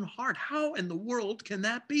God's own heart. How in the world can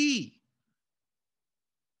that be?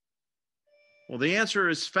 Well, the answer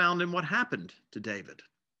is found in what happened to David.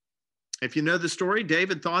 If you know the story,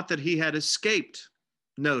 David thought that he had escaped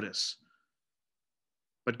notice.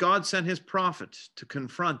 But God sent his prophet to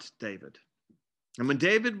confront David. And when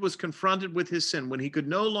David was confronted with his sin, when he could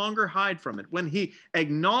no longer hide from it, when he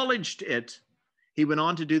acknowledged it, he went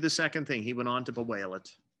on to do the second thing. He went on to bewail it.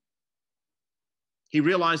 He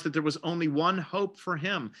realized that there was only one hope for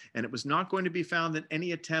him, and it was not going to be found in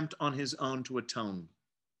any attempt on his own to atone.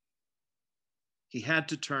 He had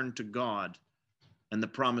to turn to God and the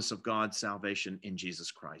promise of God's salvation in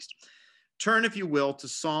Jesus Christ. Turn, if you will, to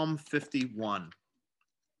Psalm 51.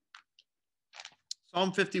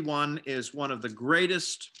 Psalm 51 is one of the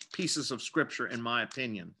greatest pieces of scripture, in my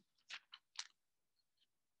opinion.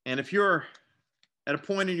 And if you're at a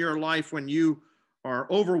point in your life when you are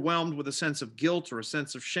overwhelmed with a sense of guilt or a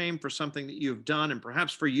sense of shame for something that you've done, and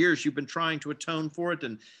perhaps for years you've been trying to atone for it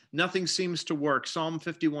and nothing seems to work, Psalm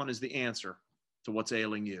 51 is the answer to what's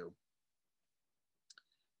ailing you.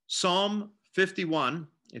 Psalm 51,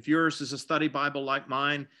 if yours is a study Bible like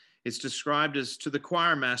mine, it's described as to the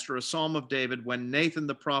choir master, a psalm of David when Nathan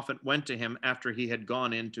the prophet went to him after he had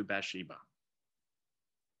gone into Bathsheba.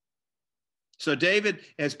 So David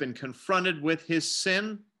has been confronted with his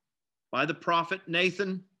sin by the prophet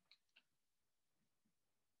Nathan.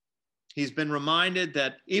 He's been reminded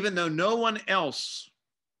that even though no one else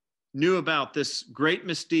knew about this great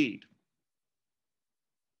misdeed,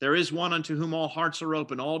 there is one unto whom all hearts are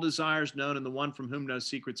open, all desires known, and the one from whom no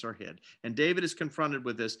secrets are hid. And David is confronted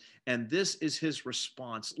with this, and this is his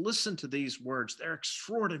response. Listen to these words. They're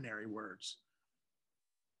extraordinary words.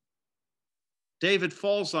 David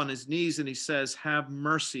falls on his knees and he says, "Have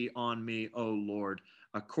mercy on me, O Lord,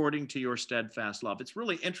 according to your steadfast love." It's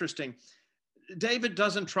really interesting. David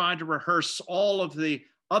doesn't try to rehearse all of the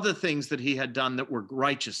other things that he had done that were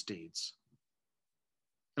righteous deeds.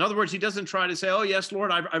 In other words, he doesn't try to say, "Oh, yes, Lord,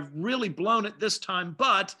 I've really blown it this time,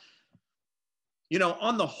 but,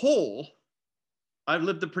 on the whole, I've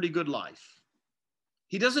lived a pretty good life."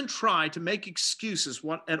 He doesn't try to make excuses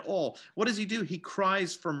at all. What does he do? He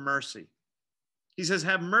cries for mercy. He says,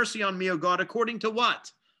 "Have mercy on me, O God," according to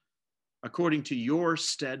what? According to your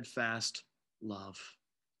steadfast love.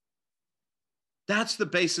 That's the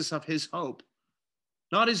basis of his hope.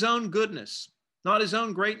 Not his own goodness, not his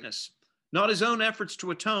own greatness, not his own efforts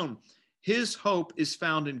to atone. His hope is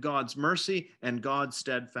found in God's mercy and God's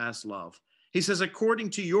steadfast love. He says,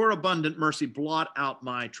 "According to your abundant mercy, blot out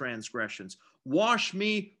my transgressions. Wash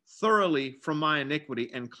me thoroughly from my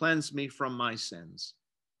iniquity and cleanse me from my sins.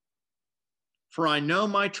 For I know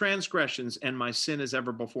my transgressions and my sin is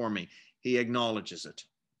ever before me." He acknowledges it.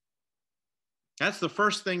 That's the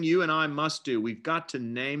first thing you and I must do. We've got to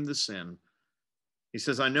name the sin. He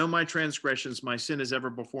says, "I know my transgressions, my sin is ever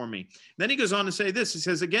before me." Then he goes on to say this. He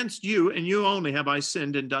says, "Against you and you only have I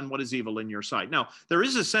sinned and done what is evil in your sight." Now, there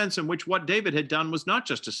is a sense in which what David had done was not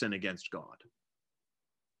just a sin against God.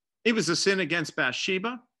 It was a sin against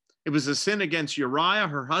Bathsheba. It was a sin against Uriah,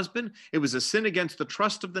 her husband. It was a sin against the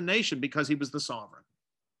trust of the nation because he was the sovereign.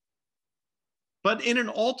 But in an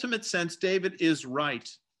ultimate sense, David is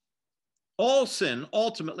right. All sin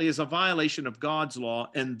ultimately is a violation of God's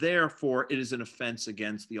law, and therefore it is an offense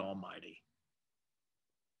against the Almighty.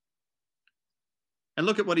 And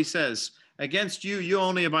look at what he says Against you, you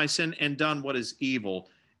only have I sinned and done what is evil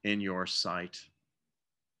in your sight.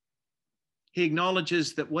 He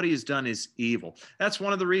acknowledges that what he has done is evil. That's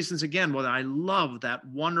one of the reasons, again, why I love that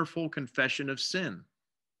wonderful confession of sin.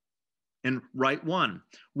 In Rite One,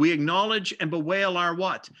 we acknowledge and bewail our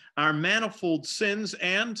what? Our manifold sins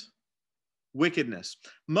and wickedness.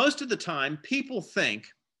 Most of the time, people think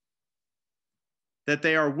that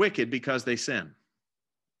they are wicked because they sin.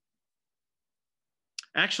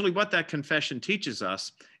 Actually, what that confession teaches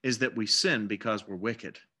us is that we sin because we're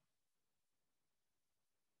wicked.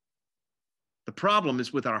 The problem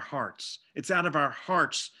is with our hearts. It's out of our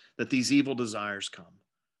hearts that these evil desires come.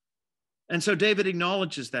 And so David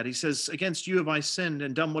acknowledges that. He says, against you have I sinned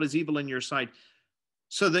and done what is evil in your sight,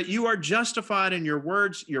 so that you are justified in your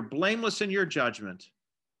words, you're blameless in your judgment.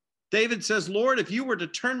 David says, Lord, if you were to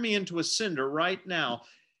turn me into a cinder right now,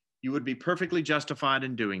 you would be perfectly justified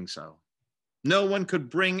in doing so. No one could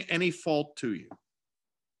bring any fault to you.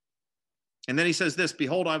 And then he says this,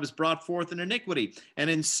 behold, I was brought forth in iniquity, and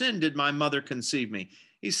in sin did my mother conceive me.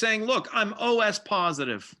 He's saying, look, I'm OS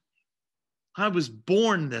positive. I was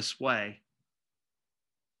born this way.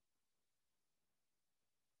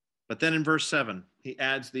 But then in verse 7, he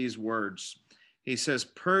adds these words. He says,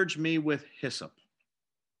 purge me with hyssop,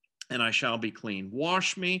 and I shall be clean.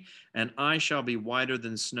 Wash me, and I shall be whiter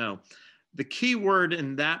than snow. The key word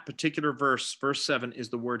in that particular verse, verse 7, is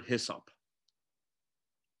the word hyssop.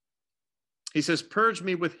 He says, purge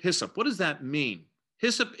me with hyssop. What does that mean?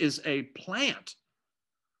 Hyssop is a plant.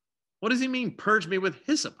 What does he mean, purge me with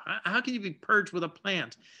hyssop? How can you be purged with a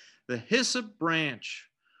plant? The hyssop branch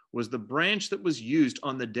was the branch that was used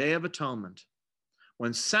on the Day of Atonement.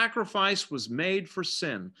 When sacrifice was made for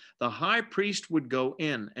sin, the high priest would go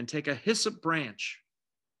in and take a hyssop branch,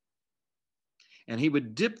 and he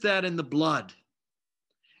would dip that in the blood.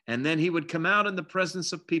 And then he would come out in the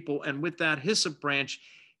presence of people, and with that hyssop branch,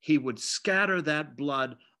 he would scatter that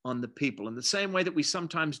blood on the people in the same way that we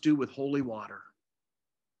sometimes do with holy water.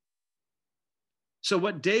 So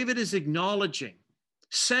what David is acknowledging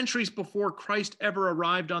centuries before Christ ever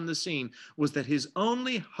arrived on the scene was that his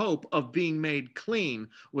only hope of being made clean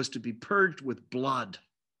was to be purged with blood.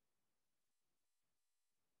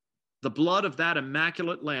 The blood of that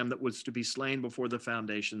immaculate lamb that was to be slain before the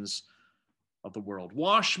foundations of the world.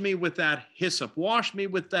 Wash me with that hyssop, wash me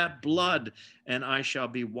with that blood, and I shall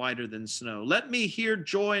be whiter than snow. Let me hear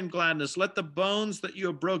joy and gladness. Let the bones that you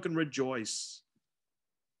have broken rejoice.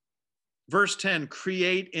 Verse 10,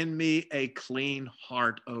 create in me a clean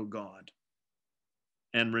heart, O God,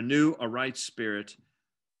 and renew a right spirit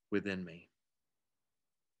within me.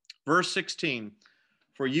 Verse 16,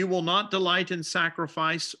 for you will not delight in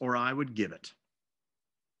sacrifice, or I would give it.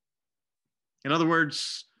 In other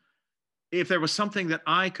words, if there was something that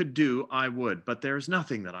I could do, I would, but there is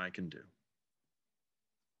nothing that I can do.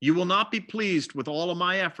 You will not be pleased with all of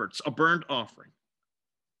my efforts, a burnt offering.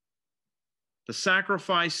 The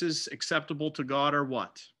sacrifices acceptable to God are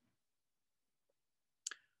what?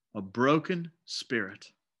 A broken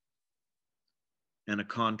spirit and a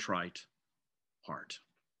contrite heart.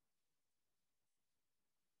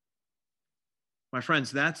 My friends,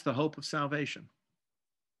 that's the hope of salvation.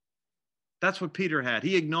 That's what Peter had.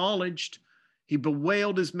 He acknowledged, he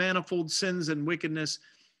bewailed his manifold sins and wickedness,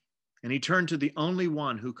 and he turned to the only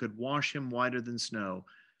one who could wash him whiter than snow.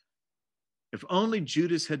 If only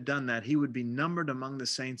Judas had done that, he would be numbered among the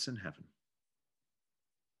saints in heaven.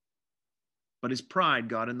 But his pride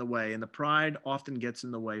got in the way, and the pride often gets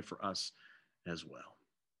in the way for us as well.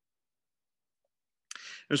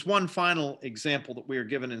 There's one final example that we are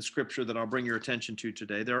given in Scripture that I'll bring your attention to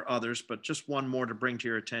today. There are others, but just one more to bring to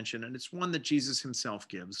your attention, and it's one that Jesus himself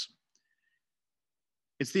gives.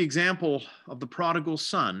 It's the example of the prodigal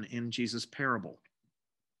son in Jesus' parable.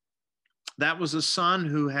 That was a son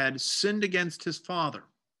who had sinned against his father.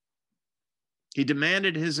 He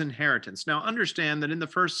demanded his inheritance. Now, understand that in the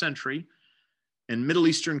first century, in Middle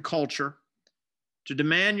Eastern culture, to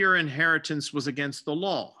demand your inheritance was against the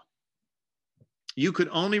law. You could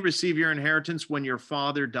only receive your inheritance when your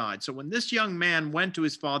father died. So when this young man went to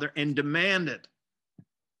his father and demanded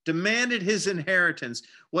his inheritance,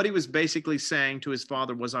 what he was basically saying to his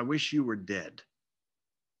father was, I wish you were dead.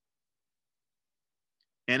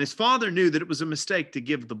 And his father knew that it was a mistake to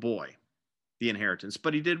give the boy the inheritance,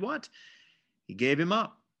 but he did what? He gave him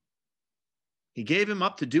up. He gave him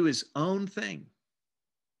up to do his own thing.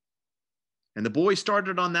 And the boy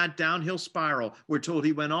started on that downhill spiral. We're told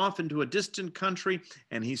he went off into a distant country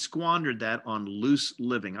and he squandered that on loose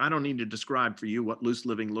living. I don't need to describe for you what loose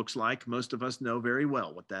living looks like. Most of us know very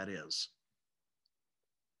well what that is.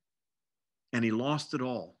 And he lost it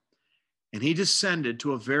all. And he descended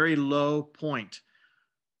to a very low point.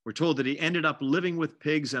 We're told that he ended up living with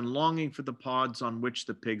pigs and longing for the pods on which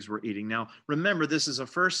the pigs were eating. Now, remember, this is a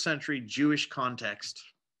first century Jewish context.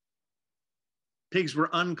 Pigs were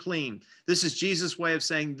unclean. This is Jesus' way of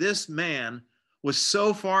saying this man was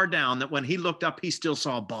so far down that when he looked up, he still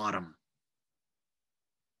saw bottom.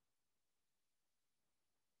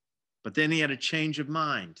 But then he had a change of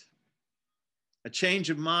mind. A change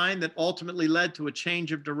of mind that ultimately led to a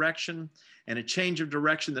change of direction, and a change of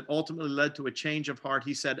direction that ultimately led to a change of heart.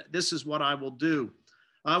 He said, this is what I will do.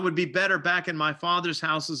 I would be better back in my father's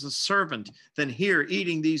house as a servant than here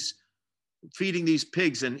feeding these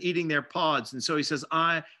pigs and eating their pods. And so he says,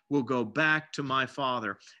 I will go back to my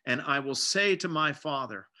father, and I will say to my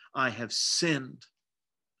father, I have sinned,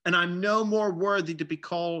 and I'm no more worthy to be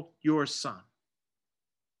called your son.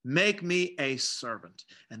 Make me a servant.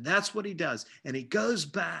 And that's what he does. And he goes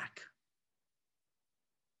back.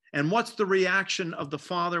 And what's the reaction of the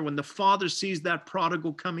father when the father sees that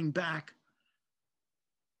prodigal coming back?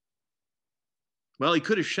 Well, he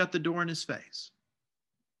could have shut the door in his face,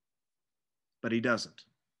 but he doesn't.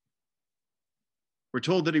 We're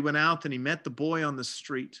told that he went out and he met the boy on the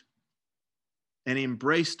street, and he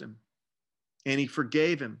embraced him, and he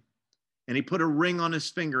forgave him, and he put a ring on his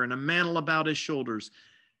finger and a mantle about his shoulders,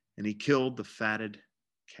 and he killed the fatted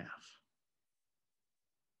calf.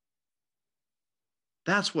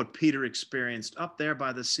 That's what Peter experienced up there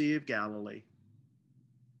by the Sea of Galilee.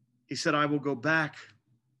 He said, I will go back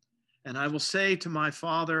and I will say to my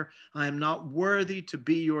father, I am not worthy to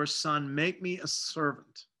be your son. Make me a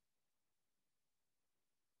servant.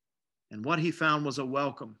 And what he found was a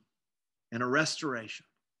welcome and a restoration.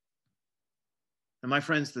 And my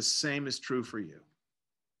friends, the same is true for you.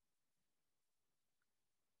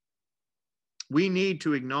 We need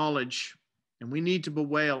to acknowledge and we need to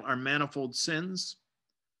bewail our manifold sins.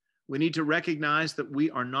 We need to recognize that we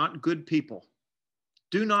are not good people.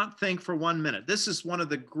 Do not think for 1 minute. This is one of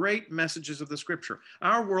the great messages of the scripture.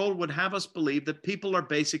 Our world would have us believe that people are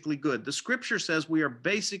basically good. The scripture says we are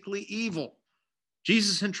basically evil.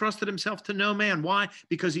 Jesus entrusted himself to no man. Why?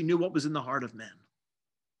 Because he knew what was in the heart of men.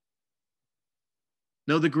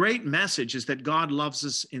 No, the great message is that God loves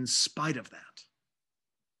us in spite of that.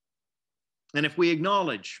 And if we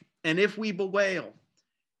acknowledge, and if we bewail,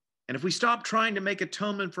 and if we stop trying to make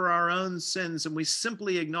atonement for our own sins, and we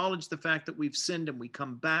simply acknowledge the fact that we've sinned and we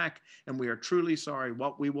come back and we are truly sorry,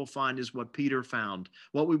 what we will find is what Peter found.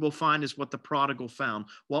 What we will find is what the prodigal found.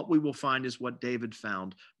 What we will find is what David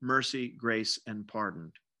found: mercy, grace, and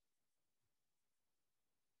pardon.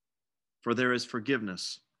 For there is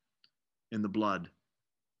forgiveness in the blood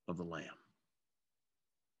of the Lamb.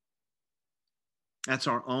 That's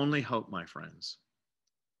our only hope, my friends.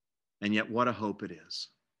 And yet, what a hope it is.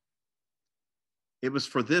 It was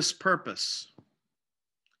for this purpose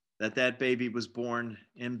that that baby was born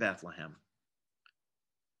in Bethlehem,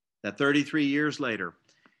 that 33 years later,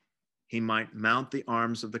 he might mount the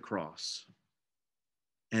arms of the cross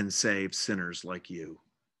and save sinners like you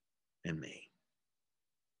and me.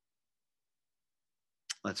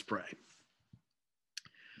 Let's pray.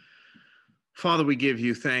 Father, we give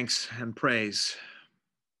you thanks and praise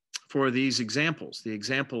for these examples, the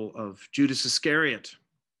example of Judas Iscariot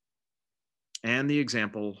and the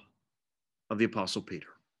example of the Apostle Peter.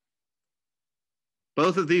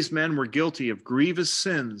 Both of these men were guilty of grievous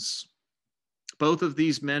sins. Both of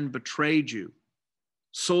these men betrayed you,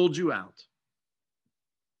 sold you out.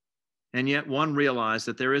 And yet one realized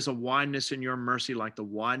that there is a wideness in your mercy like the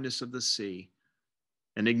wideness of the sea.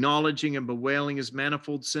 And acknowledging and bewailing his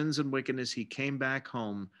manifold sins and wickedness, he came back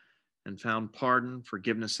home and found pardon,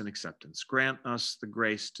 forgiveness, and acceptance. Grant us the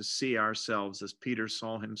grace to see ourselves as Peter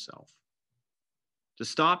saw himself, to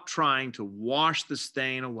stop trying to wash the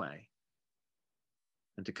stain away,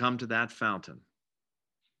 and to come to that fountain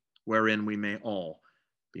wherein we may all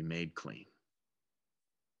be made clean.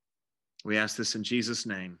 We ask this in Jesus'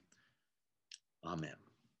 name. Amen.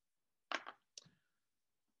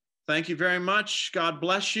 Thank you very much. God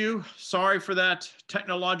bless you. Sorry for that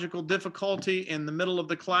technological difficulty in the middle of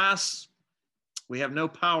the class. We have no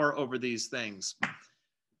power over these things.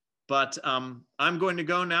 But I'm going to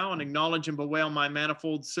go now and acknowledge and bewail my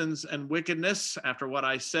manifold sins and wickedness after what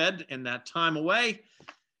I said in that time away,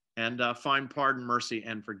 and find pardon, mercy,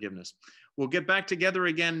 and forgiveness. We'll get back together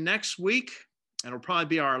again next week, and it'll probably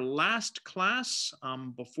be our last class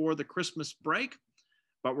before the Christmas break.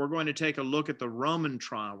 But we're going to take a look at the Roman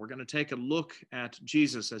trial. We're going to take a look at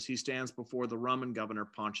Jesus as he stands before the Roman governor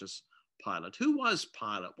Pontius Pilate. Who was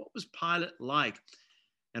Pilate? What was Pilate like?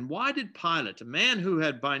 And why did Pilate, a man who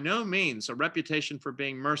had by no means a reputation for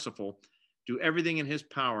being merciful, do everything in his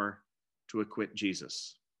power to acquit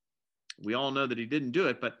Jesus. We all know that he didn't do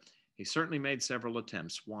it, but he certainly made several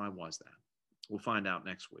attempts. Why was that? We'll find out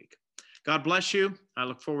next week. God bless you. I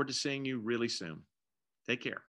look forward to seeing you really soon. Take care.